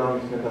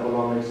 proteomics,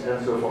 metabolomics,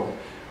 and so forth.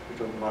 We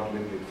talk about a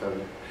little bit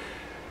further.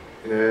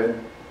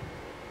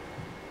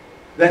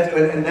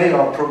 And they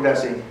are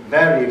progressing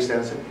very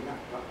extensively now.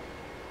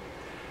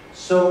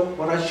 So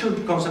what I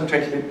should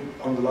concentrate a little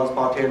bit on the last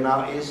part here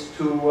now is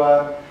to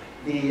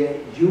the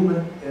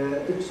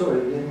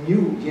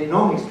new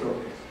genomics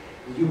project.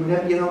 The human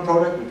genome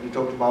project, which we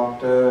talked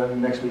about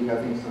next week, I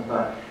think,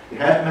 sometime. The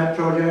HealthMap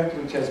project,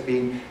 which has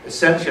been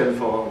essential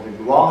for the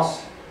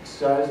GWAS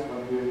exercise,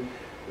 but which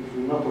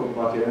we will not talk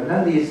about here. And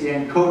then the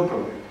ENCODE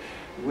project,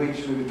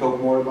 which we will talk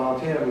more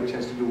about here, which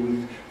has to do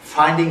with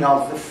finding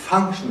out the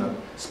functional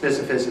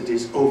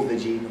specificities of the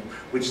genome,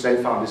 which they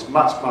found is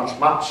much, much,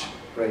 much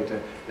greater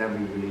than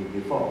we believed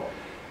before.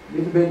 A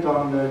little bit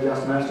on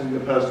just mentioning the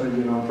personal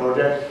genome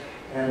project,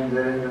 and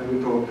then we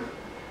talk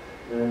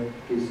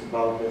piece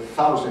about the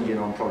 1000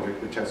 genome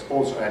project, which has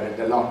also added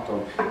a lot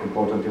of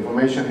important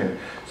information here.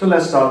 So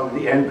let's start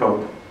with the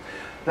ENCODE.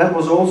 That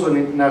was also an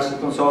international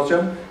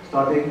consortium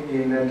starting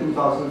in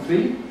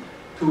 2003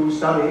 to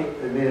study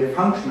the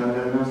functional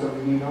elements of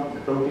the genome, the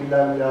protein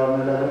level, the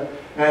RNA level,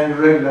 and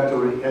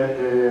regulatory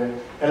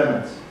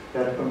elements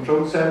that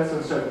control cells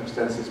and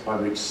circumstances by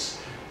which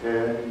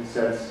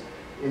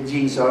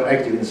genes are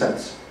active in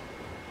cells.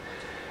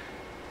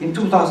 In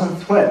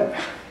 2012,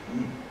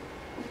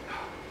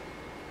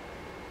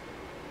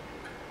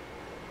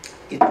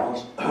 it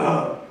was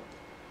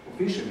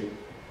officially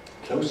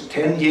close to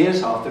 10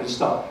 years after the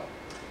start.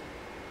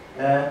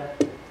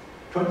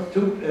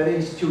 22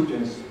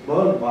 institutions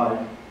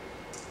worldwide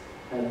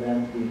have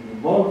then been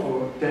involved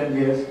for 10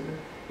 years.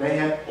 They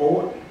have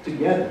all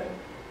together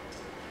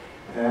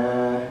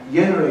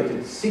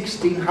generated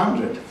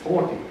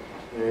 1,640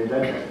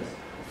 data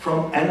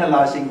from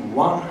analyzing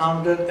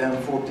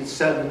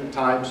 147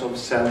 types of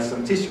cells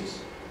and tissues.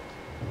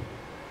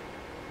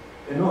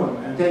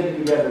 Enormous. And taken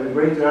together, a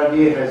greater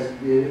idea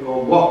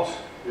of what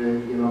the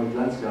genomic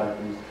landscape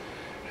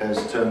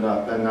has turned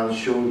up. And I'll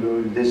show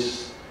you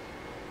this.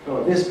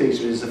 So this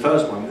picture is the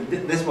first one.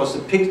 This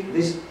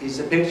is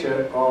a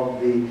picture of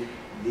the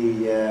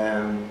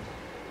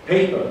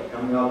paper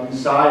coming out in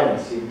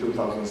Science in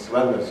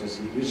 2012, as you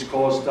see, which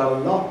caused a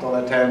lot of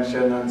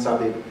attention, and some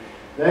people,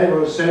 they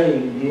were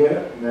saying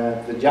here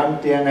that the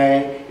junk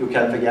DNA, you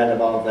can forget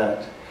about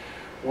that.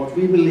 What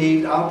we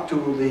believed up to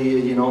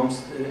the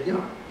genomes,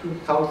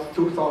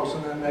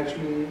 2000, and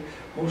actually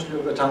mostly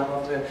of the time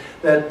after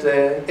that,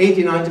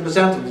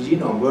 80–90% of the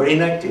genome were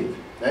inactive.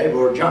 They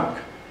were junk.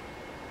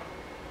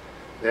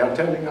 They are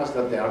telling us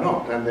that they are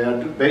not, and they are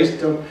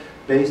based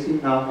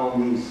it now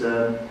on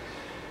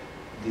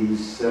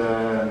these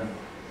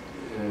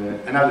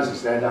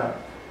analysis they are done.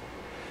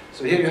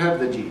 So here you have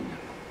the gene,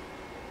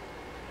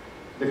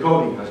 the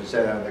coding, as you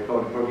said, the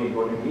protein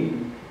coding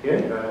gene. Here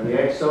you have the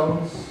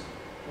exons,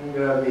 and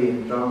you have the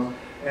introns,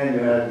 and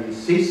you have the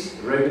cis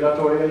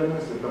regulatory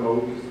elements, the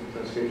promoters and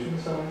transcription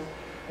sites,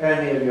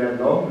 and here you have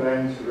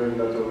long-range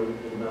regulatory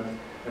elements,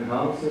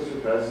 enhancers,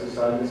 repressors,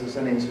 silencers,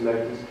 and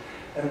insulators,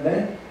 and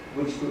then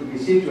which could be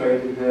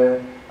situated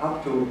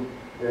up to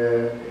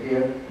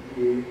here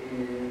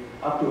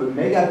up to a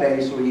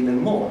megabase or even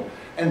more,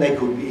 and they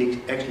could be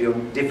actually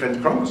on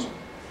different chromosomes.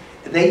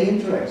 They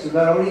interact, so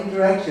there are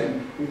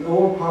interaction with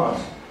all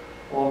parts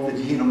of the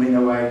genome in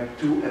a way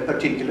to a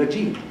particular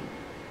gene.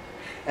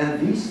 And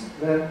this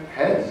then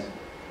has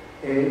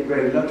a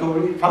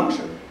regulatory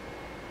function.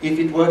 If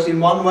it works in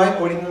one way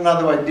or in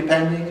another way,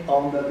 depending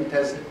on that it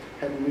has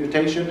had a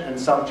mutation and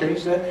some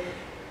change there,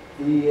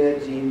 the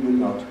gene will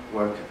not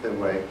work the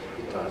way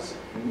it does.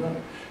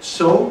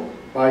 So,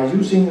 by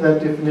using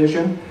that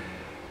definition,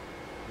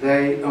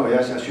 they, oh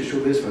yes, I should show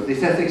this first.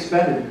 This has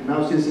expanded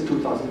now since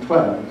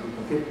 2012 and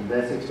 2015.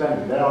 That's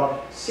expanded. There are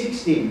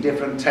 16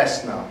 different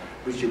tests now,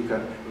 which you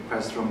can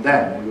request from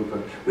them, or you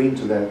can go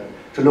into them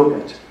to look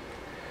at,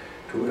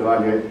 to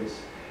evaluate this.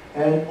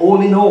 And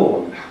all in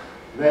all,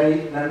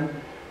 they then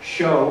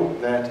show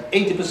that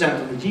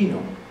 80% of the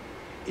genome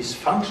is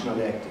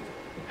functionally active,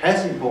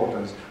 has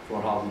importance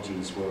for how the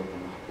genes work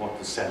and what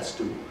the cells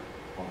do.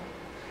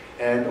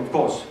 And of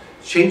course,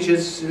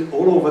 changes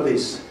all over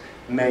this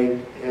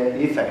made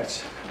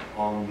effects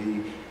on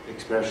the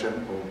expression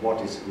of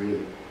what is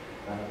really.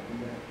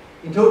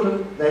 In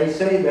total, they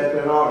say that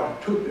there are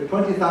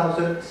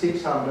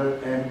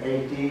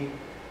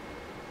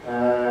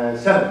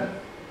 20,687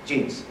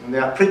 genes, and they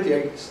are pretty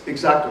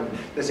exact.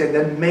 They say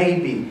there may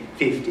be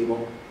 50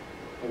 more,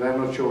 but I'm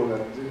not sure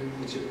that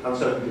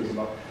uncertainties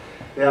about.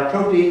 They are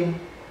protein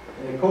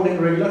coding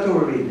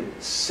regulatory region,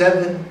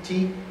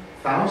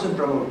 70,000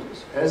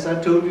 promoters. As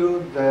I told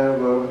you, there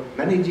were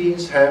many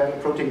genes have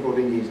protein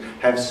coding genes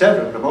have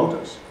several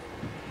promoters.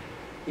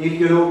 If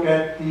you look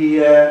at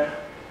the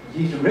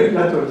gene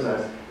regulatory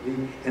size, the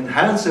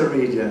enhancer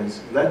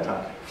regions that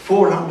time,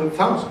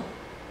 400,000.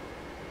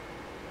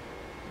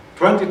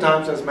 20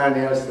 times as many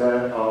as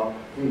there are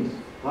genes,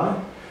 right?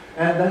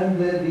 And then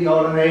the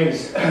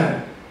RNAs,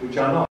 which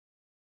are not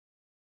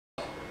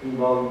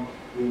involved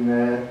in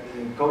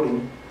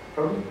coding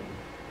protein.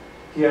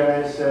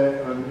 TRNAs,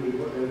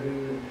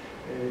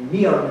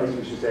 neRNAs,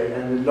 we should say,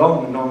 and the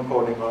long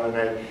non-coding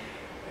RNA,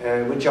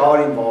 which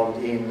are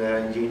involved in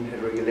gene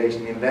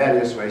regulation in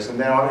various ways. And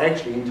there are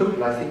actually, in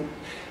total, I think,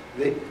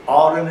 the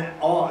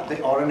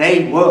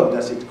RNA world,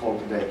 as it's called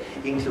today,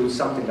 includes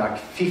something like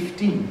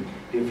 15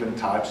 different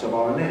types of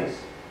RNAs.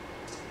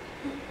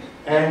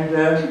 And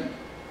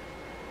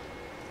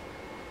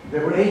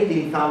there were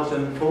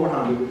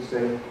 18,400 which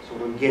they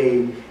sort of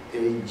gave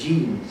a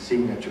gene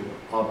signature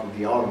out of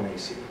the RNA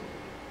sequence,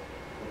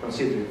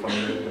 consider it from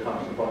the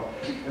functional part.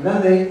 And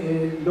then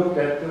they looked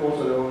at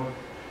also,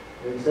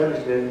 they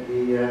established the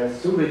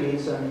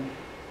pseudogenes, and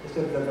they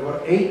said that there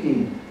were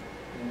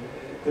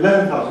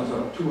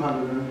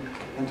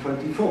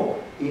 11,224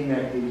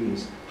 inactive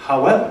genes.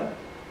 However,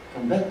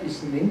 and that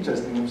is an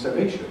interesting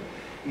observation,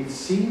 it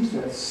seems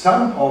that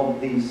some of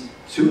these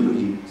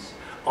pseudogenes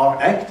are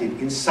active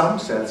in some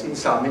cells in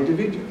some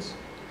individuals.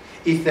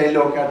 If they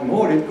look at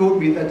more, it could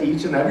be that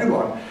each and every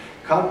one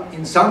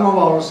in some of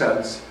our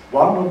cells,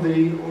 one of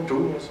the or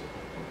two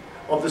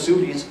of the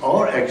pseudogenes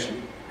are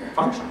actually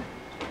functioning.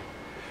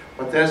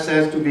 But that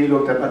has to be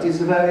looked at. But it's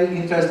a very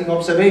interesting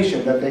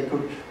observation that they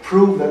could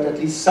prove that at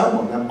least some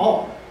of them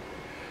are.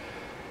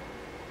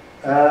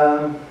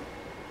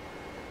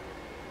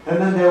 And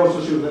then they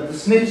also show that the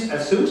SNPs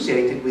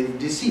associated with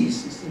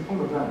disease, is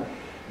important that,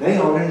 they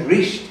are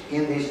enriched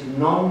in these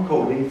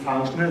non-coding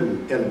functional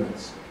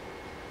elements.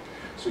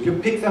 So you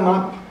pick them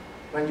up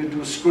when you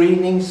do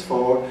screenings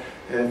for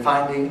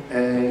finding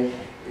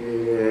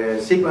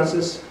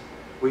sequences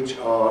which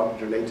are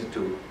related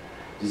to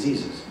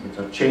diseases, which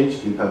are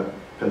changed in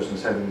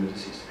persons having the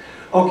disease.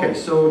 Okay,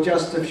 so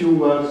just a few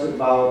words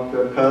about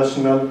the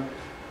personal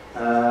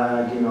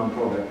genome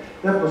project.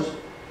 That was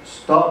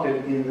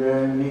started in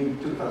the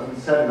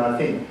mid-2007, I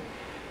think,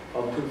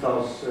 or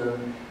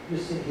 2000. You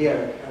see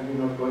here, and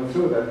we're not going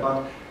through that,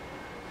 but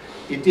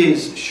it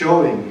is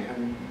showing,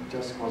 and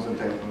just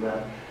concentrate on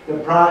that, the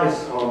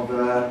price of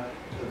the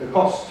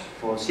cost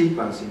for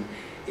sequencing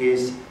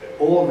is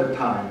all the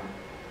time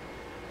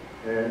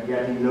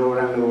getting lower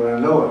and lower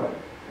and lower.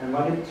 And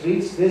when it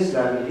reached this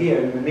level here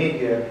in the mid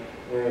here,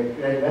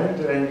 Greg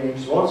Venter and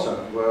James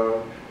Watson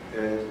were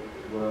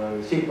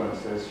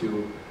sequenced, as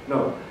you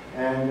know.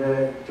 And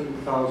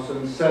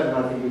 2007,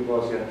 I think it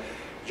was,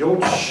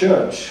 George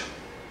Church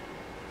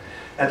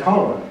at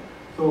Harvard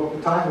thought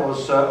the time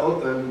was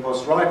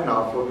right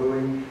now for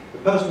doing the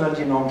personal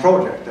genome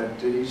project,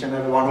 that each and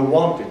everyone who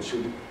wanted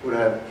would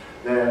have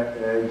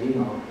their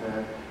genome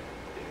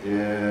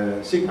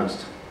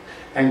sequenced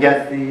and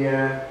get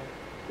the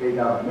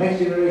Next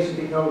generation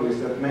technologies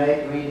that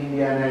make reading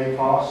DNA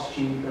fast,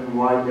 cheap, and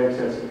widely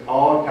accessible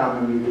are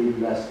coming within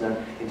less than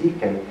a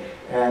decade.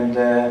 And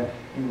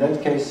in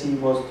that case, he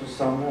was to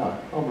some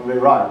probably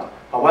right.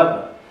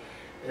 However,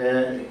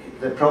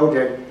 the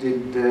project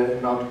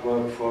did not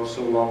work for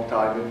so long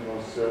time. It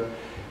was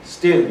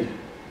still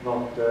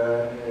not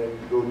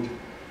good.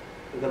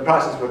 The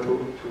prices were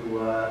too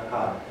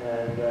high.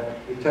 And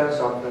it turns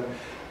out that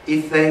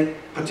if they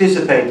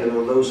participated,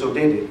 or those who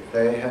did it,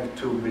 they have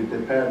to be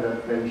prepared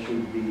that they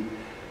should be,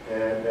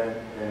 the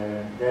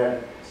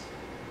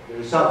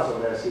results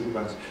of their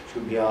sequence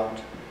should be out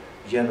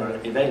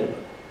generally available.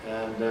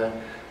 And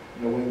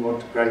knowing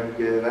what Greg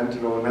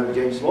Venter or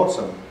James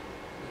Watson,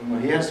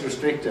 he has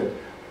restricted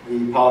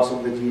the parts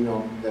of the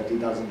genome that he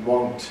doesn't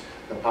want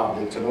the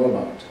public to know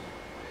about.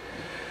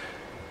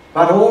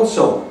 But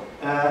also,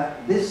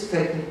 this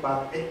technique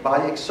by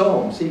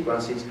exome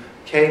sequences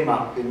came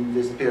up in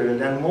this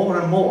period, and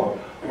more of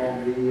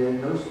the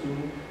those two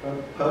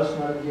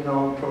personal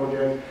genome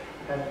project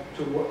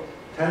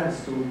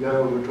tends to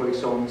go over to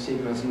exome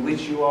sequencing,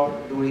 which you are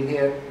doing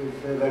here with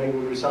very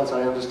good results,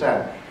 I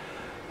understand.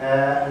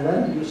 And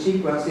then you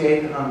sequence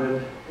the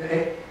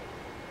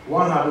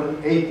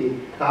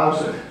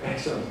 180,000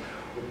 exons of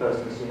the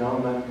person's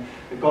genome, and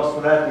the cost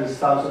for that is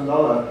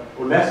 $1,000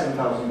 or less than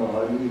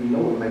 $1,000, even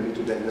lower maybe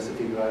today. That's the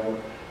figure I know.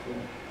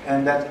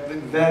 And that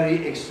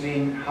very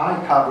extreme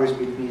high coverage,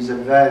 which means a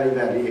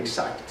very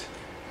exact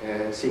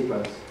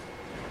sequence.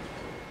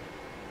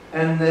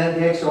 And the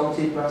exome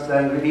sequence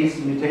then reveals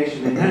the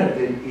mutation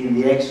inherited in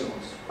the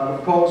exons. But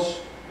of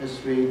course, as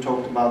we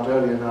talked about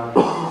earlier now,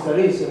 since there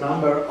is a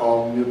number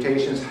of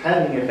mutations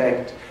having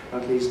effect,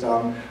 at least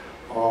on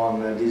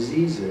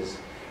diseases,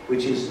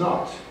 which is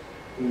not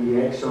in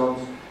the exons,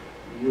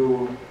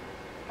 you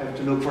have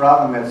to look for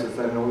other methods,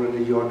 and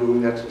already you are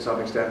doing that to some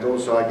extent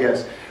also, I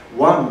guess.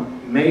 One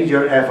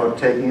major effort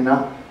taken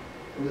up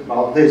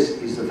about this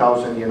is the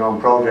 1,000 Genome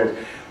Project,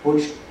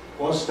 which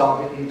was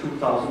started in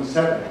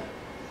 2007.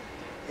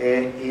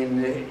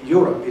 In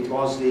Europe, it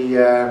was the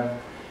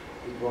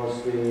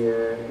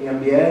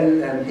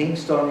EMBL and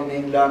Kingston in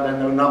England,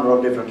 and a number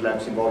of different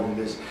labs involved in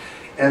this.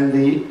 And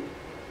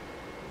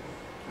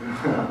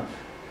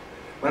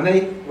when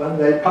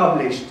they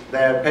published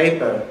their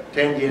paper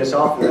 10 years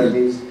after that,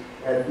 is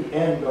at the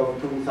end of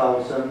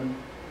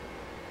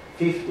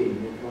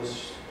 2015. It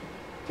was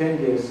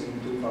 10 years in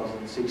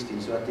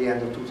 2016, so at the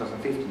end of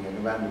 2015, in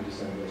November,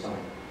 December, or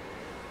something.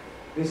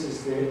 This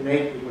is the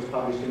Nature. It was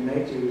published in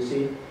Nature. You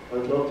see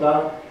what it looked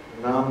like.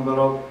 A number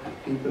of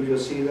people, you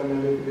see them a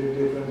little bit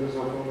different and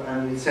so forth.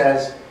 And it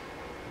says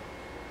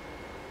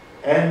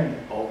end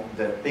of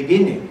the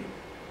beginning.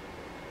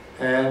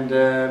 And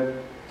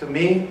to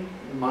me,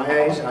 my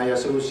age, I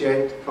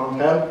associate, can't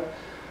help,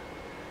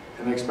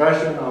 an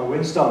expression of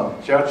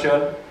Winston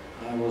Churchill.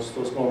 I was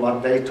so small, but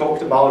they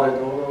talked about it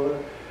all over.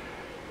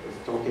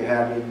 The talk he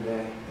had at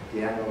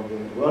the end of the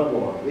World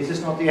War. This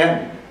is not the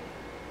end.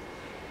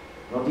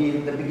 Not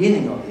even the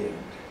beginning of the end.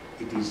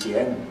 It is the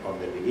end of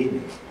the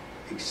beginning.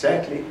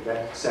 Exactly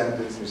that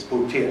sentence is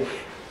put here,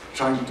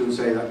 trying to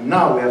say that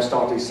now we have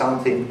started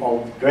something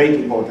of great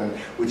importance,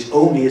 which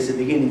only is the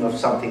beginning of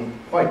something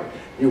quite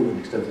new and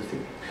extensive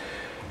thing.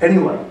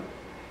 Anyway,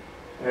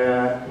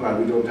 well,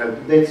 we don't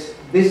have this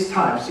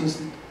time,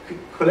 since it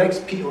collects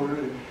people,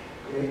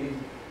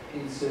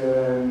 it's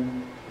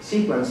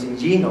sequencing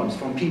genomes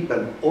from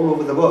people all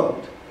over the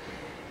world.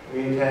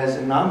 It has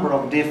a number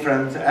of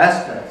different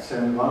aspects,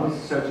 and one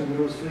is searching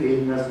groups for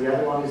illness, the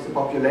other one is the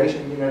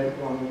population genetic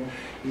one,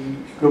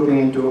 grouping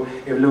into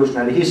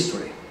evolutionary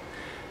history.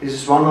 This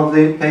is one of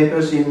the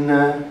papers in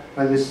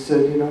by this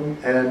genome,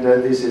 and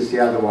this is the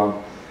other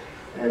one.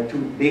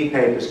 Two big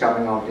papers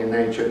coming out in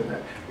Nature.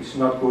 We should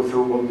not go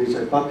through all this,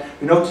 but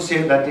we notice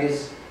here that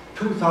is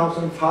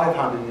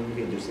 2,500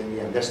 individuals in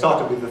the end. They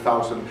started with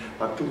 1,000,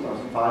 but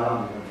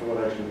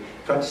 2,504 actually,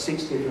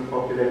 26 different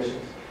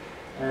populations.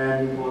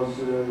 And it was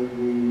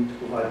to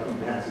provide a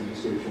comprehensive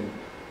description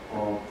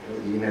of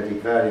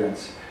genetic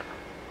variants.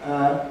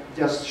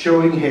 Just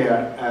showing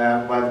here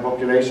where the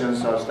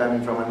populations are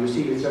stemming from, and you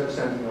see it's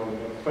representing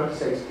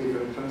 26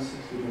 different types.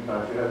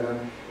 You have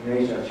them in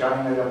Asia,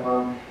 China,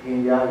 Japan,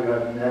 India, you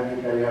have in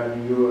Africa, you have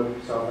in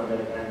Europe, South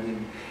America,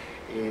 and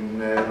in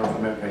North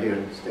America here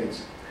in the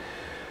States.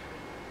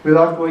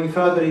 Without going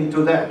further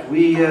into that,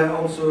 we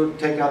also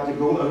take up the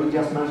goal, we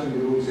just mentioned the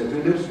rules here,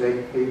 to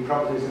illustrate the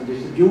properties and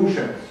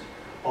distributions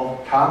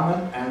of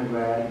common and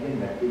rare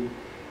genetic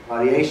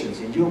variations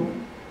in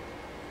humans,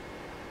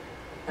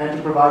 and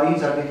to provide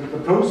insight into the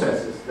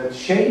processes that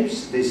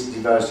shapes this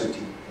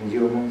diversity in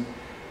humans,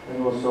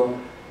 and also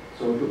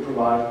so to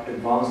provide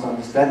advanced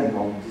understanding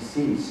of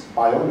disease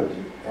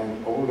biology,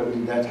 and already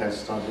that has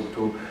started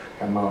to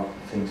come out,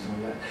 things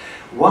like that.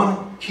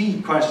 One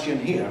key question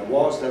here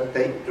was that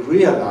they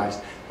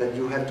realized that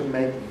you have to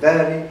make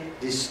very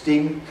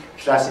distinct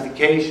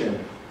classification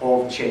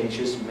of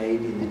changes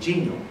made in the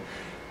genome.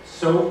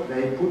 So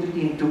they put it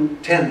into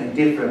 10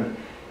 different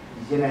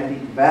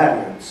genetic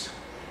variants.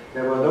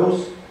 There were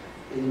those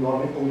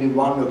involving only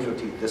one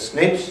nucleotide, the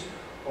SNPs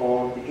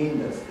or the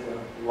index,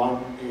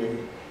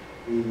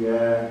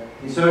 the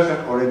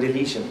insertion or a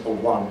deletion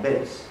of one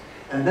base.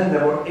 And then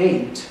there were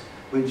 8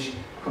 which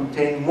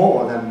contain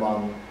more than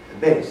one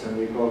base, and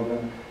we call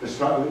them this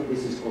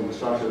is called the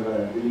structural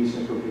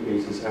deletions,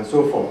 duplications, and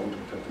so forth. We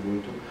don't have to go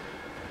into.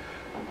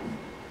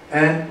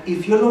 And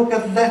if you look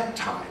at that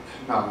type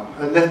now,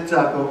 that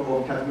type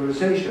of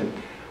categorization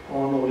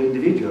on all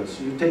individuals,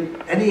 you take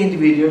any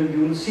individual,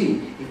 you will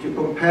see, if you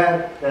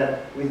compare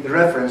that with the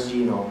reference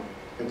genome,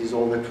 that is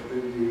all the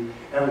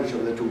average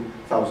of the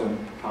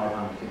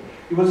 2,500,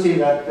 you will see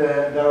that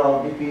there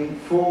are between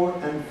 4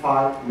 and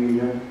 5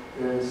 million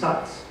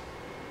sites,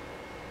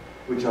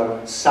 which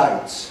are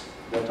sites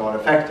that are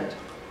affected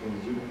in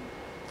the genome.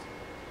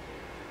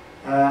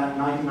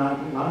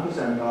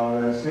 99%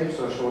 are SNPs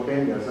or short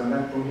enders, and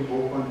then only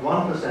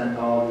 0.1%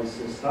 are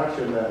this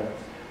structural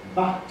variants.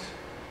 But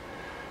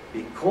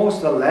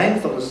because the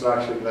length of the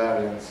structural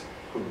variants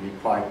could be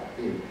quite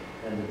big,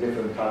 and the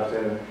different types,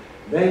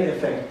 they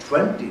affect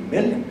 20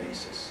 million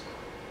bases.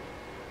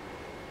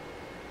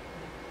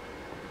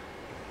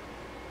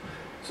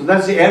 So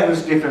that's the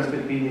average difference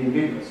between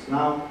individuals.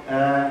 Now,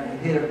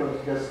 here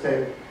I've just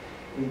take,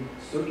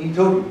 so in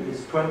total,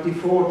 it's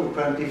 24 to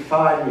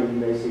 25 million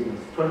base signals.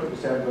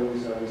 20% of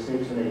these are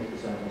SNPs and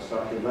 80% are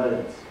structural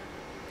variants.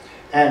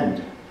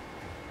 And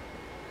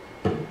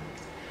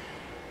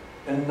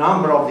a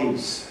number of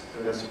these,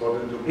 that's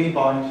according to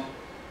pinpoint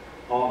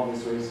of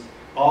this risk,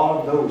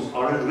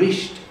 are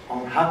enriched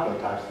on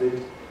haplotypes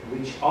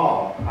which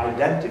are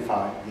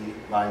identified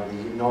by the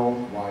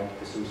genome-wide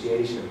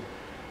association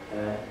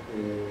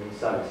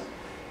studies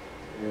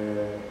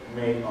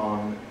made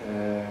on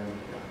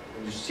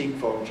you seek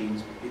for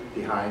genes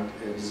behind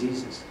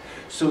diseases.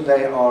 So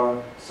they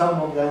are, some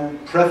of them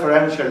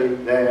preferentially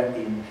there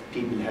in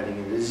people having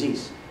a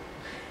disease.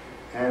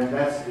 And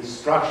that's the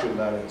structural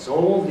variants.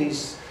 All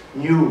these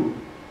new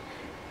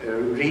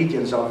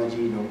regions of the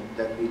genome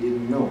that we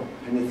didn't know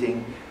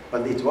anything,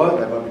 but it was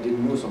there, but we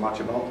didn't know so much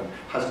about them,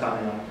 has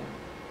come out.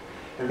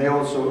 And they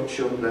also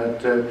showed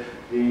that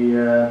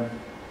the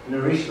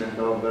nourishment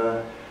of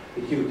the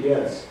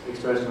QTLs,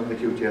 expression of the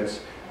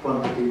QTLs,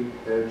 quantity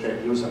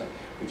check user,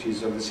 which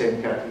is of the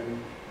same category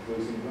as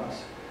those in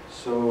glass.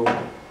 So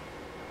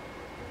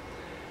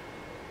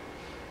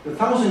the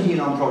 1,000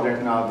 Genome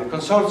Project now, the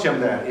consortium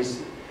there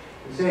is,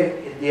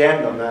 say at the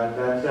end of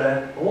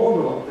that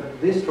although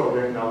this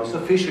project now is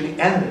officially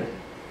ended,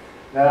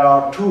 there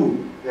are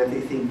 2 that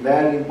they think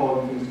very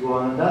important things go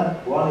on, and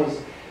that one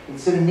is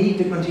it's a need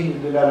to continue to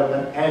develop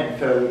and add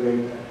further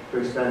data to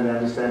expand the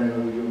understanding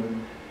of the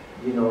human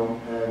genome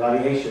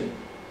variation,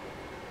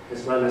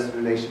 as well as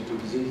relation to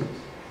diseases.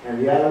 And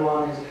the other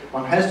one is,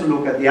 one has to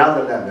look at the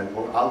other level,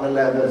 or other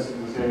levels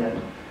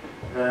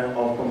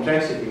of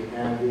complexity,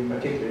 and in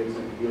particular, it's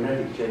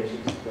genetic changes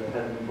that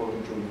have an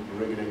important role in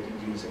regulating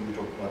genes, and we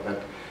talk about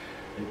that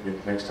a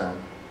bit next time.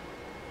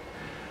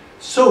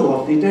 So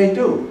what did they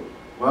do?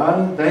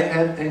 Well, they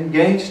have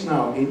engaged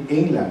now in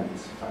England,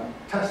 it's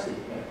fantastic,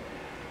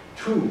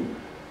 to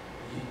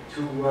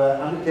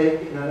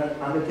undertake an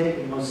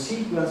undertaking of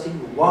sequencing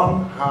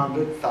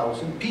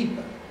 100,000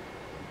 people,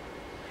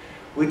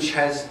 which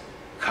has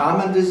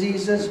common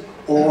diseases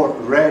or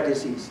rare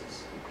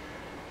diseases.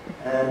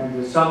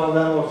 And some of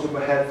them also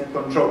were healthy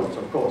controls,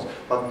 of course,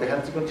 but the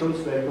healthy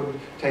controls they could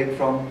take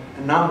from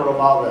a number of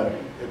other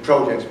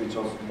projects, which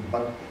also,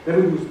 but they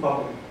were used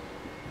properly.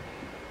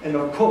 And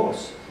of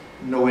course,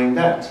 knowing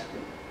that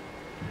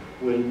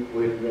will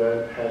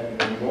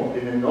have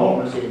an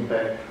enormous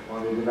impact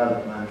on the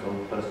development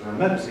of personal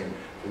medicine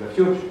for the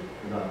future.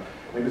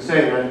 I would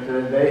say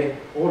that they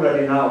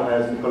already now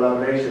has, in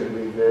collaboration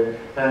with the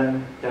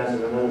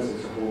pan-cancer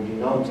analysis of whole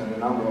genomes and a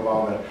number of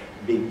other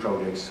big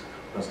projects,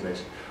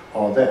 translation,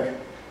 are there.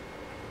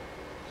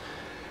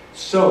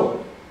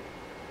 So,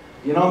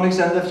 genomics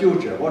and the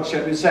future, what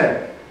shall we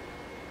say?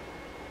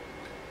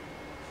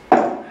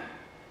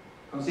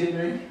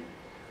 Considering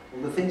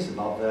all the things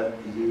about the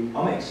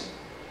Omics,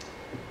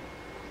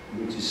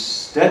 which is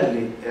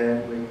steadily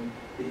with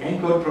the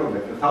ENCODE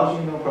project, the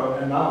 1,000 genome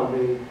project, and now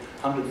the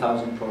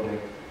 100,000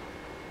 project,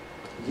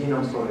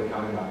 genomes project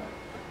coming up.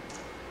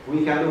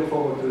 We can look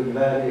forward to a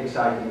very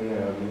exciting year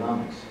of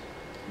genomics,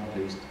 not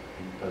least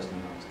in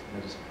personalized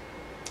medicine.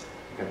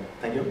 Okay,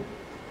 thank you.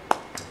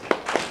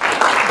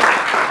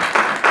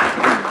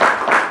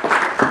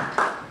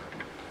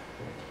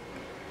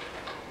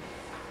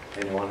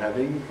 Anyone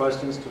having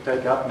questions to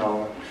take up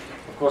now?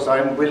 Of course,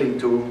 I'm willing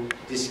to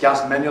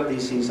discuss. Many of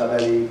these things are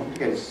very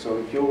complicated, so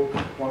if you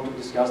want to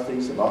discuss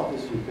things about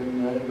this, you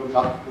can look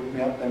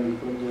me up, and we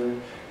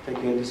could take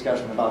a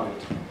discussion about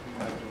it.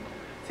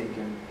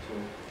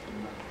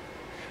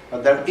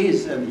 But there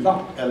is a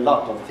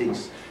lot of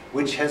things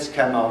which has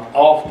come out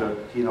after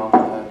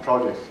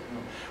projects,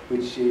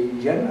 which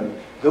in general,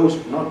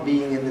 those not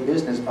being in the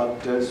business,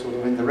 but sort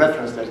of in the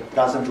reference that it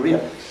doesn't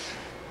realize.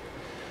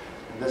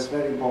 And that's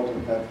very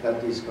important that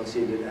that is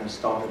considered and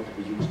started to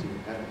be used in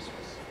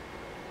aerospace.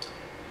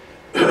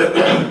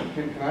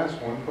 Can I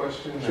ask one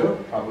question? Sure.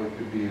 That probably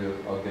could be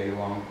a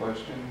day-long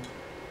question.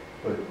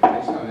 But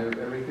based on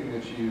everything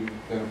that you've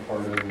been a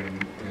part of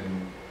and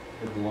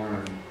have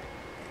learned,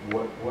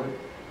 what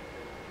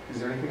is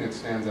there anything that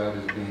stands out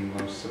as being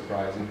most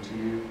surprising to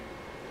you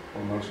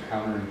or most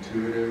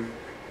counterintuitive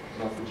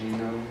about the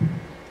genome?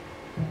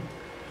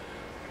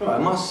 Well, I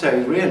must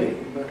say, really,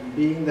 but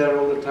being there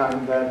all the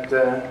time, that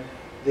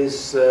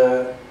this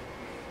the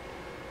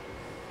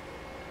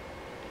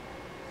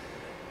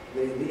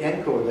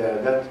encode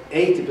there, that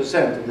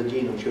 80% of the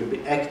genome should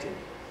be active.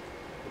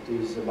 It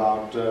is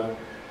about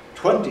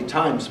 20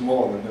 times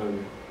more than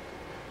earlier.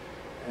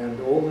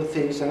 And all the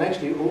things, and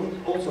actually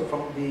also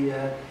from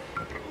the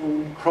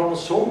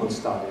chromosomal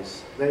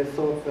studies, they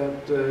thought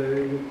that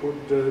you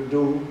could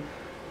do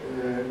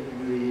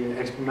the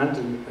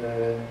experimental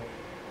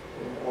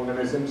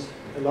organisms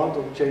a lot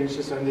of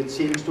changes, and it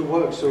seems to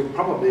work. So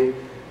probably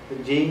the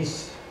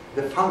genes,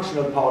 the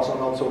functional parts are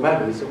not so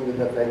bad, it's only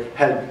that they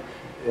help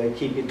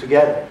keep it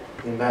together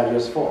in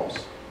various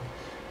forms.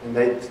 And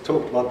they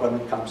talked about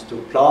when it comes to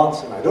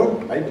plants, and I don't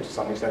know, maybe to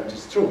some extent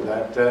it's true,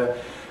 that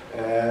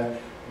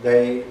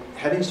they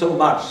having so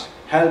much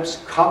helps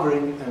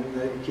covering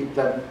and keep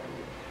them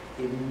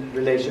in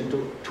relation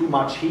to too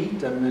much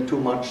heat and too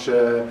much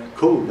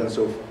cold and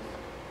so forth.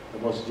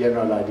 That was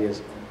general ideas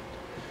about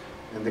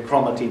it. And the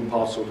chromatin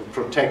part sort of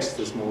protects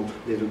the small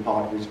little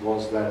part which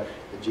was the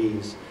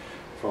genes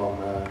from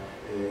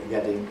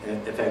getting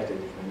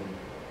affected.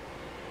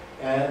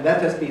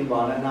 That has been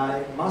one, and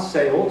I must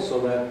say also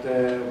that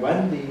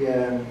when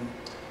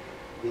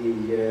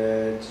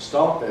to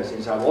start there,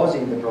 since I was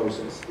in the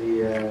process,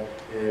 the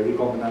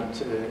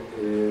recombinant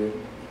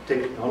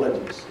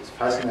technologies, it's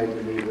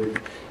fascinated me with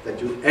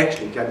that you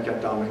actually can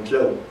cut down and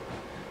clone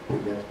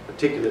with that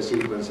particular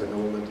sequence and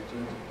all that.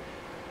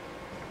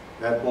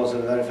 That was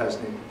very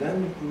fascinating.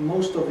 Then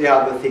most of the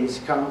other things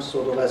come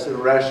sort of as a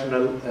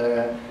rational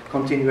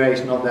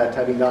continuation of that,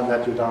 having done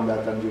that, you've done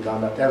that, and you've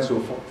done that, and so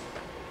forth.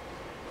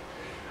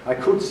 I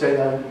could say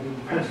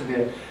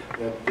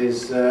that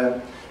these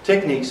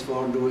techniques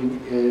for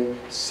doing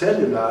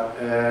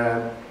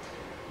cellular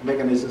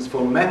mechanisms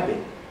for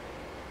mapping,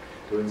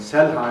 doing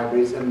cell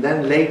hybrids, and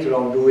then later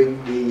on doing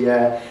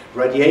the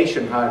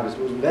radiation hybrids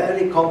was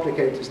very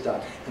complicated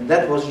stuff. And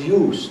that was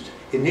used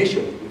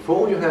initially,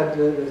 before you had,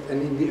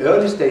 and in the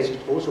early stages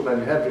also when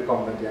you had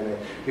recombinant DNA,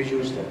 you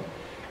used them.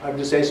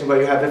 Hybridization where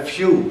you have a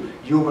few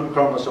human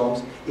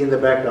chromosomes in the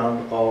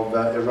background of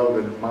a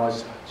rodent,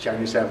 mouse,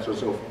 Chinese hamster, and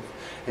so forth.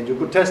 And you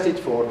could test it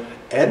for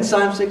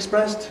enzymes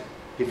expressed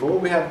before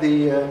we had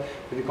the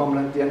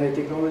recombinant DNA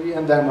technology,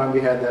 and then when we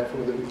had that for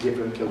the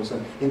different clones.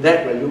 And in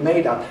that way, you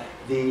made up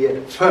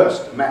the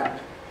first map,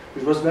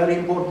 which was very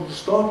important to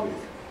start with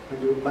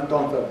when you went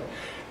on further.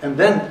 And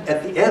then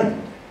at the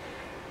end,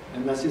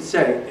 and as it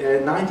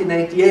say,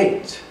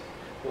 1988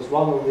 was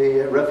one of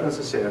the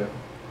references here.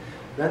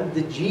 Then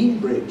the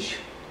GeneBridge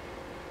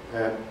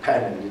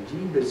panel, the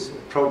GeneBridge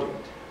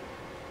project,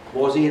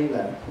 was in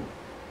there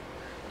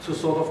to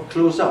sort of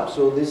close up.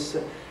 So this,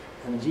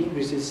 and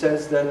GeneBridge, it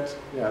says that,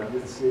 yeah,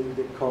 this is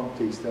the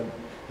context, that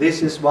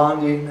this is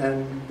one gene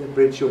and the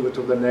bridge over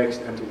to the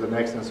next and to the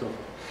next and so forth.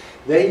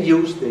 They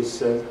use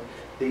this,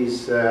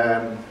 these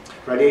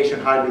radiation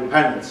hybrid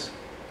panels.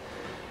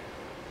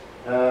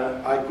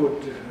 I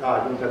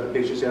don't have the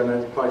pictures here,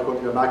 and quite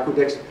got them. I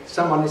could,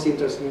 someone is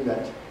interested in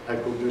that, I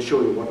could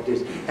show you what it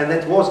is. And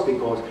that was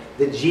because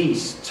the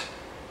yeast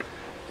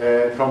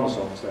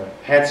chromosomes there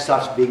had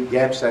such big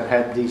gaps and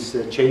had these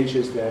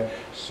changes there,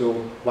 so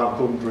one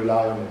couldn't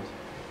rely on it.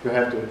 You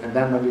have to, and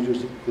then when you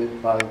use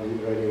it by the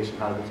radiation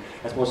hybrids,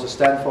 it was a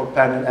Stanford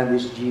panel and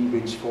this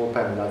GeneBridge 4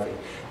 panel, I think.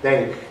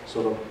 They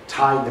sort of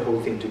tied the whole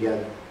thing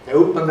together. They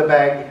opened the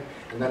bag,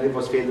 and then it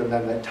was filled, and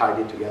then they tied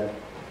it together.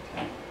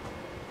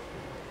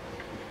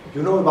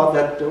 You know about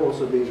that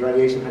also, the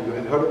radiation, have you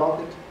heard about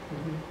it?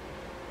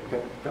 Mm-hmm.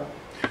 Okay. Yeah.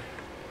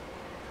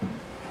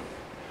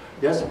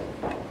 Yes?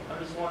 I'm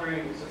just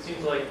wondering, so it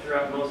seems like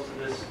throughout most of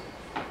this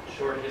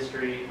short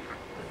history,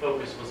 the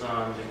focus was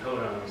on the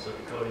codon, so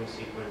the coding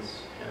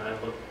sequence, and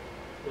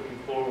looking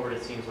forward,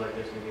 it seems like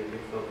there's going to be a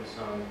big focus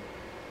on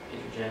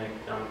intergenic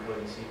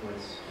non-coding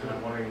sequence, and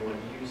I'm wondering what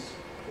you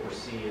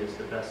foresee as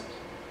the best,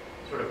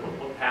 sort of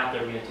what path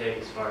they're going to take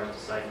as far as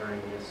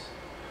deciphering this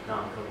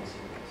non-coding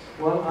sequence.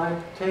 Well, I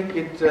take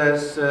it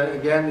as,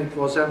 again, it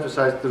was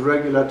emphasized, the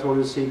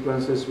regulatory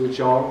sequences which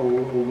are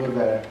over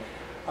there.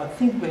 I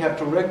think we have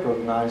to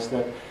recognize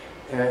that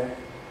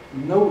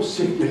no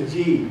single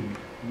gene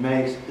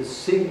makes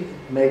an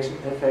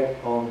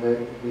effect on the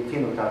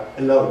phenotype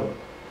alone.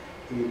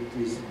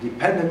 It is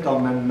dependent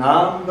on a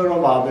number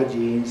of other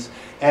genes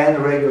and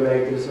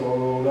regulators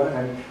all over,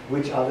 and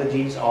which other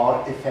genes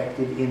are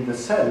effective in the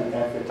cell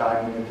at the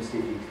time in the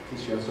specific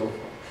tissue and so forth.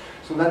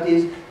 So that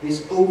is,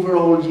 this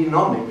overall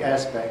genomic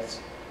aspect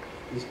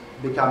is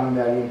becoming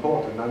very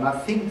important. And I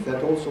think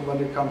that also when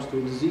it comes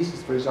to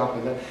diseases, for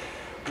example, that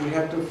we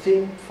have to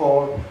think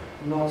for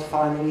not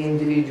finding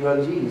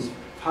individual genes,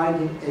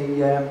 finding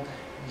a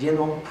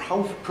genome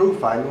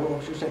profile, or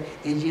I should say,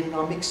 a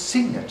genomic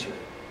signature,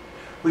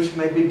 which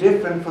may be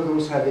different for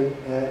those having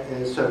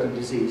a certain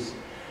disease,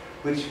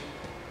 which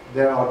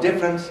there are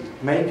differences.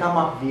 It may come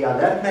up via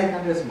that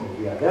mechanism or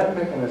via that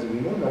mechanism.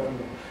 We know that from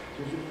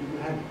so you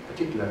have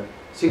particular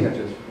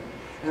signatures.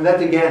 And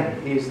that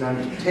again is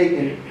then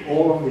taking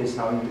all of this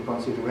now into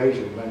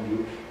consideration when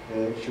you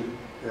should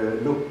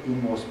look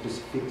in more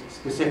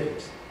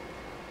specifics.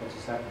 What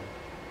is happening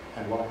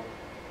and why?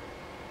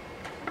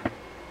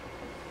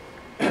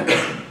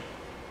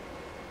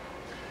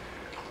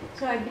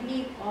 So I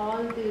believe all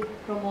the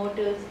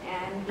promoters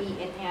and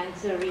the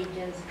enhancer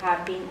regions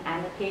have been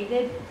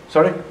annotated.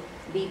 Sorry?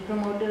 The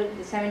promoters,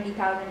 the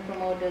 70,000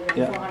 promoters and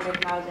Yeah.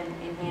 400,000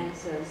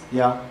 enhancers,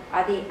 Yeah.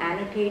 are they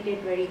annotated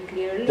very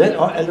clearly? They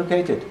are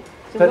allocated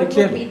So very what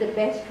clearly. would be the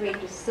best way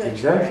to search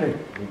Exactly,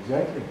 for it?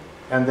 exactly.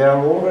 And they are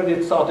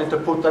already started to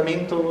put them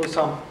into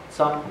some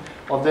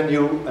of the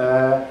new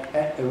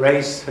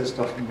arrays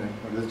stuff,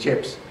 the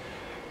chips,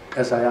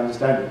 as I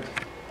understand it.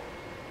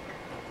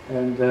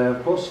 And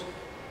of course,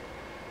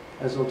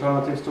 as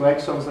alternatives to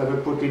exons, they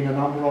will put in a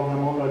number of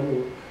them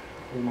already.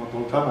 They're not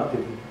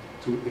alternative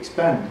to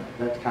expand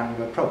that kind of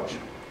approach.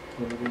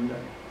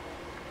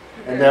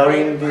 And they are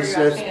in this.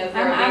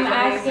 I'm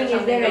asking,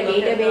 is there a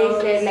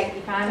database that, like,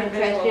 if I'm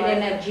interested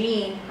in a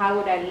gene, how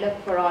would I look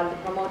for all the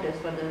promoters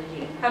for those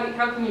genes?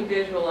 How can you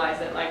visualize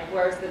it? Like,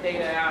 where's the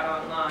data at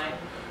online?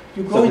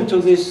 You go into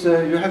this,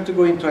 you have to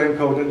go into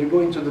Encoder, you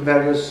go into the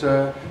various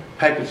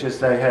packages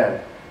they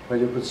have, where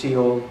you could see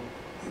all.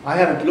 I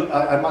haven't looked,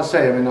 I must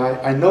say, I mean,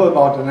 I know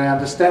about it and I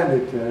understand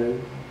it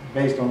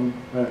based on,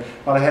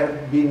 but I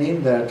haven't been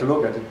in there to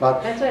look at it.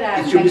 But That's what I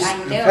it was should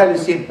like, be I know. fairly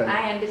simple.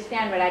 I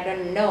understand, but I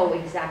don't know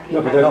exactly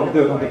No, how but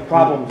to look for the it.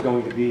 problem's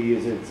going to be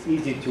is it's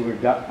easy to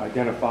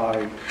identify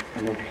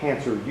an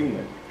enhancer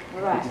unit.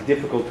 Right. It's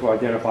difficult to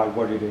identify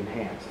what it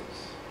enhances.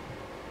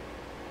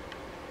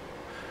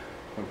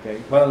 Okay?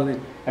 Well,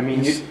 I mean,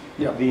 it's-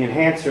 yeah. the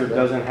enhancer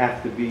doesn't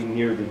have to be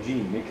near the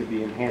gene. It could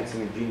be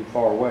enhancing a gene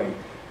far away.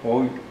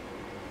 Well,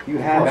 you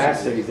have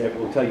assays that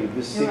will tell you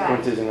this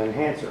sequence is an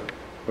enhancer,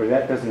 but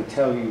that doesn't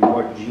tell you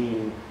what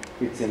gene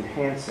it's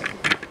enhancing.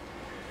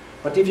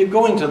 But if you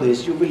go into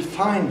this, you will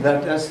find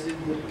that as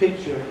the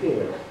picture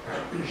here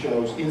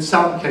shows, in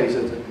some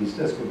cases at least,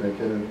 let's go back.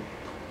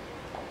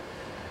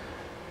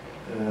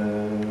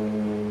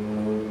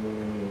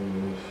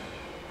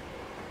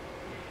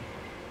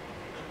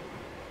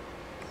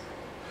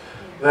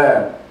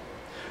 There,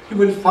 you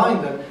will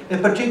find that a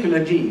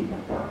particular gene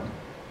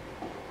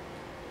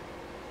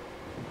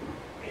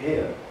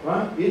here,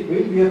 right, it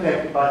will be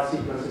affected by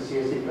sequences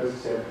here,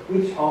 sequences here,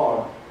 which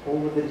are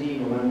over the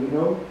genome, and we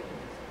know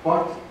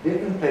quite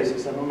different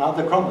places than on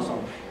other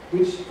chromosomes,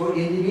 which for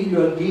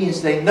individual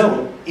genes they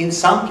know in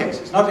some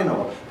cases, not in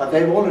all, but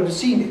they've already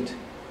seen it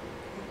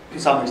to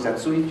some extent.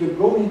 So if you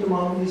go into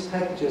one of these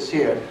packages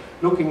here,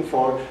 looking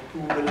for,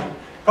 you will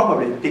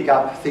probably pick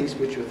up things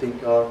which you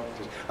think are,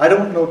 I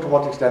don't know to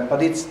what extent,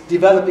 but it's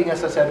developing,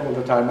 as I said, all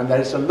the time, and there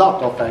is a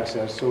lot of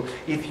access. So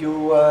if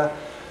you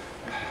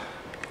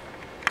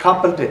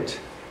coupled it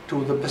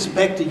to the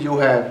perspective you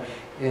have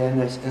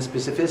and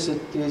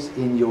specificities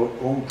in your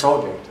own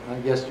project, I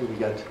guess you will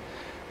get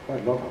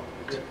quite a lot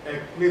of it.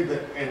 Actually, the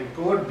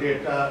encode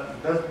data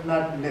does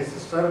not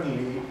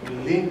necessarily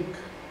link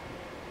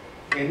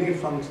any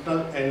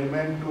functional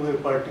element to a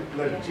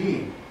particular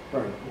gene.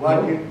 Right.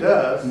 What it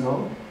does,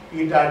 No.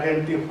 it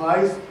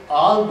identifies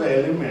all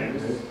the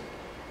elements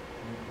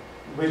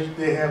which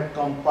they have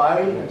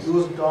compiled Yes.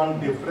 used on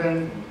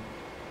different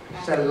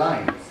cell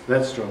lines.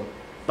 That's true.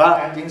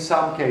 But in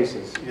some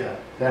cases, Yeah.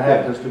 there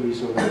happens to be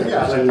so that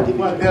Yeah, there's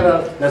well, there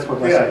are, That's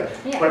what I yeah. say.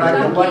 Yeah, But in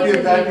I some what is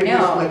cases that? we It is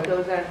know like-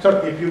 those are. So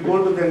if you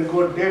go to the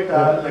encode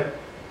data, like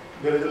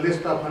there is a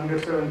list of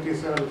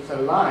 177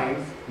 cell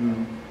lines,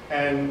 Mm.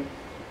 and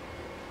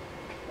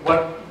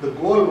what the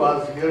goal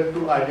was here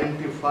to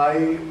identify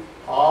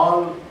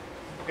all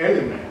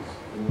elements,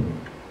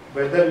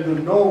 whether you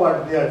know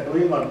what they are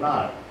doing or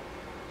not.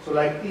 So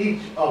like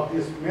each of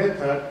this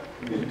method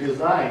is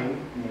designed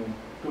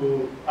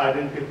to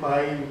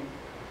identify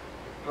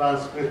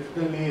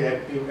transcriptionally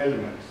active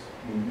elements.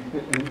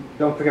 And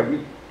don't forget, we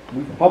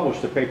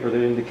published a paper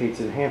that indicates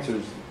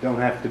enhancers don't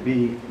have to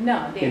be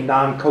No, they. in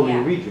non-coding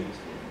yeah. regions.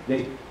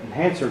 The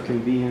enhancer can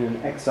be in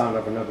an exon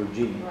of another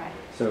gene. Right.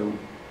 So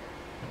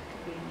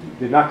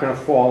they're not going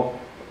to fall,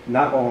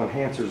 not all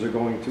enhancers are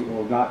going to,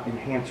 or not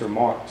enhancer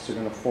marks are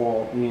going to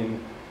fall in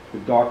the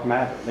dark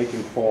matter. They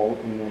can fall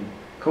in the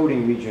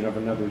coding region of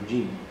another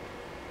gene.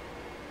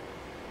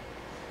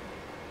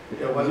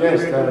 Yeah, one Yes,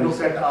 way that to is-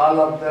 look at all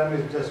of them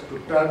is just to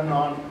turn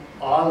on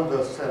all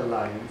the cell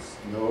lines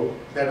No.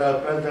 that are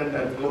present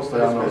and close to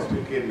They are a not.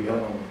 specific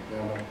area.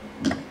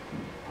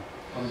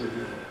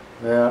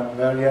 There are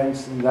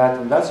variants in that,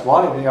 and that's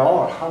why there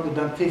are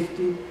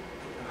 150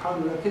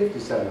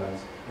 cell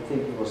lines. I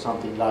think it was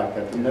something like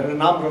that. And there are a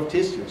number of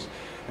tissues.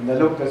 And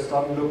they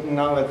started looking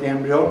now at the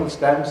embryonal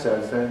stem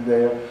cells, and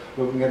they're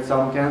looking at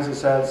some cancer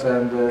cells,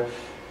 and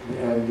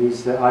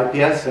these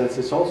iPS cells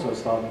is also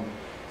starting.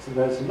 So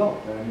there's a lot,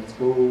 and it's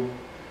go.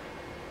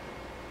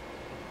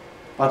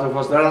 But of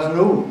course, there are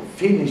no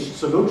finished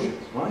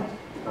solutions, right?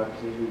 But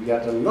you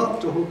get a lot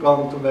to hook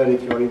on to there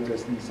if you're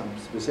interested in some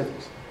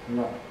specifics.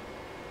 No.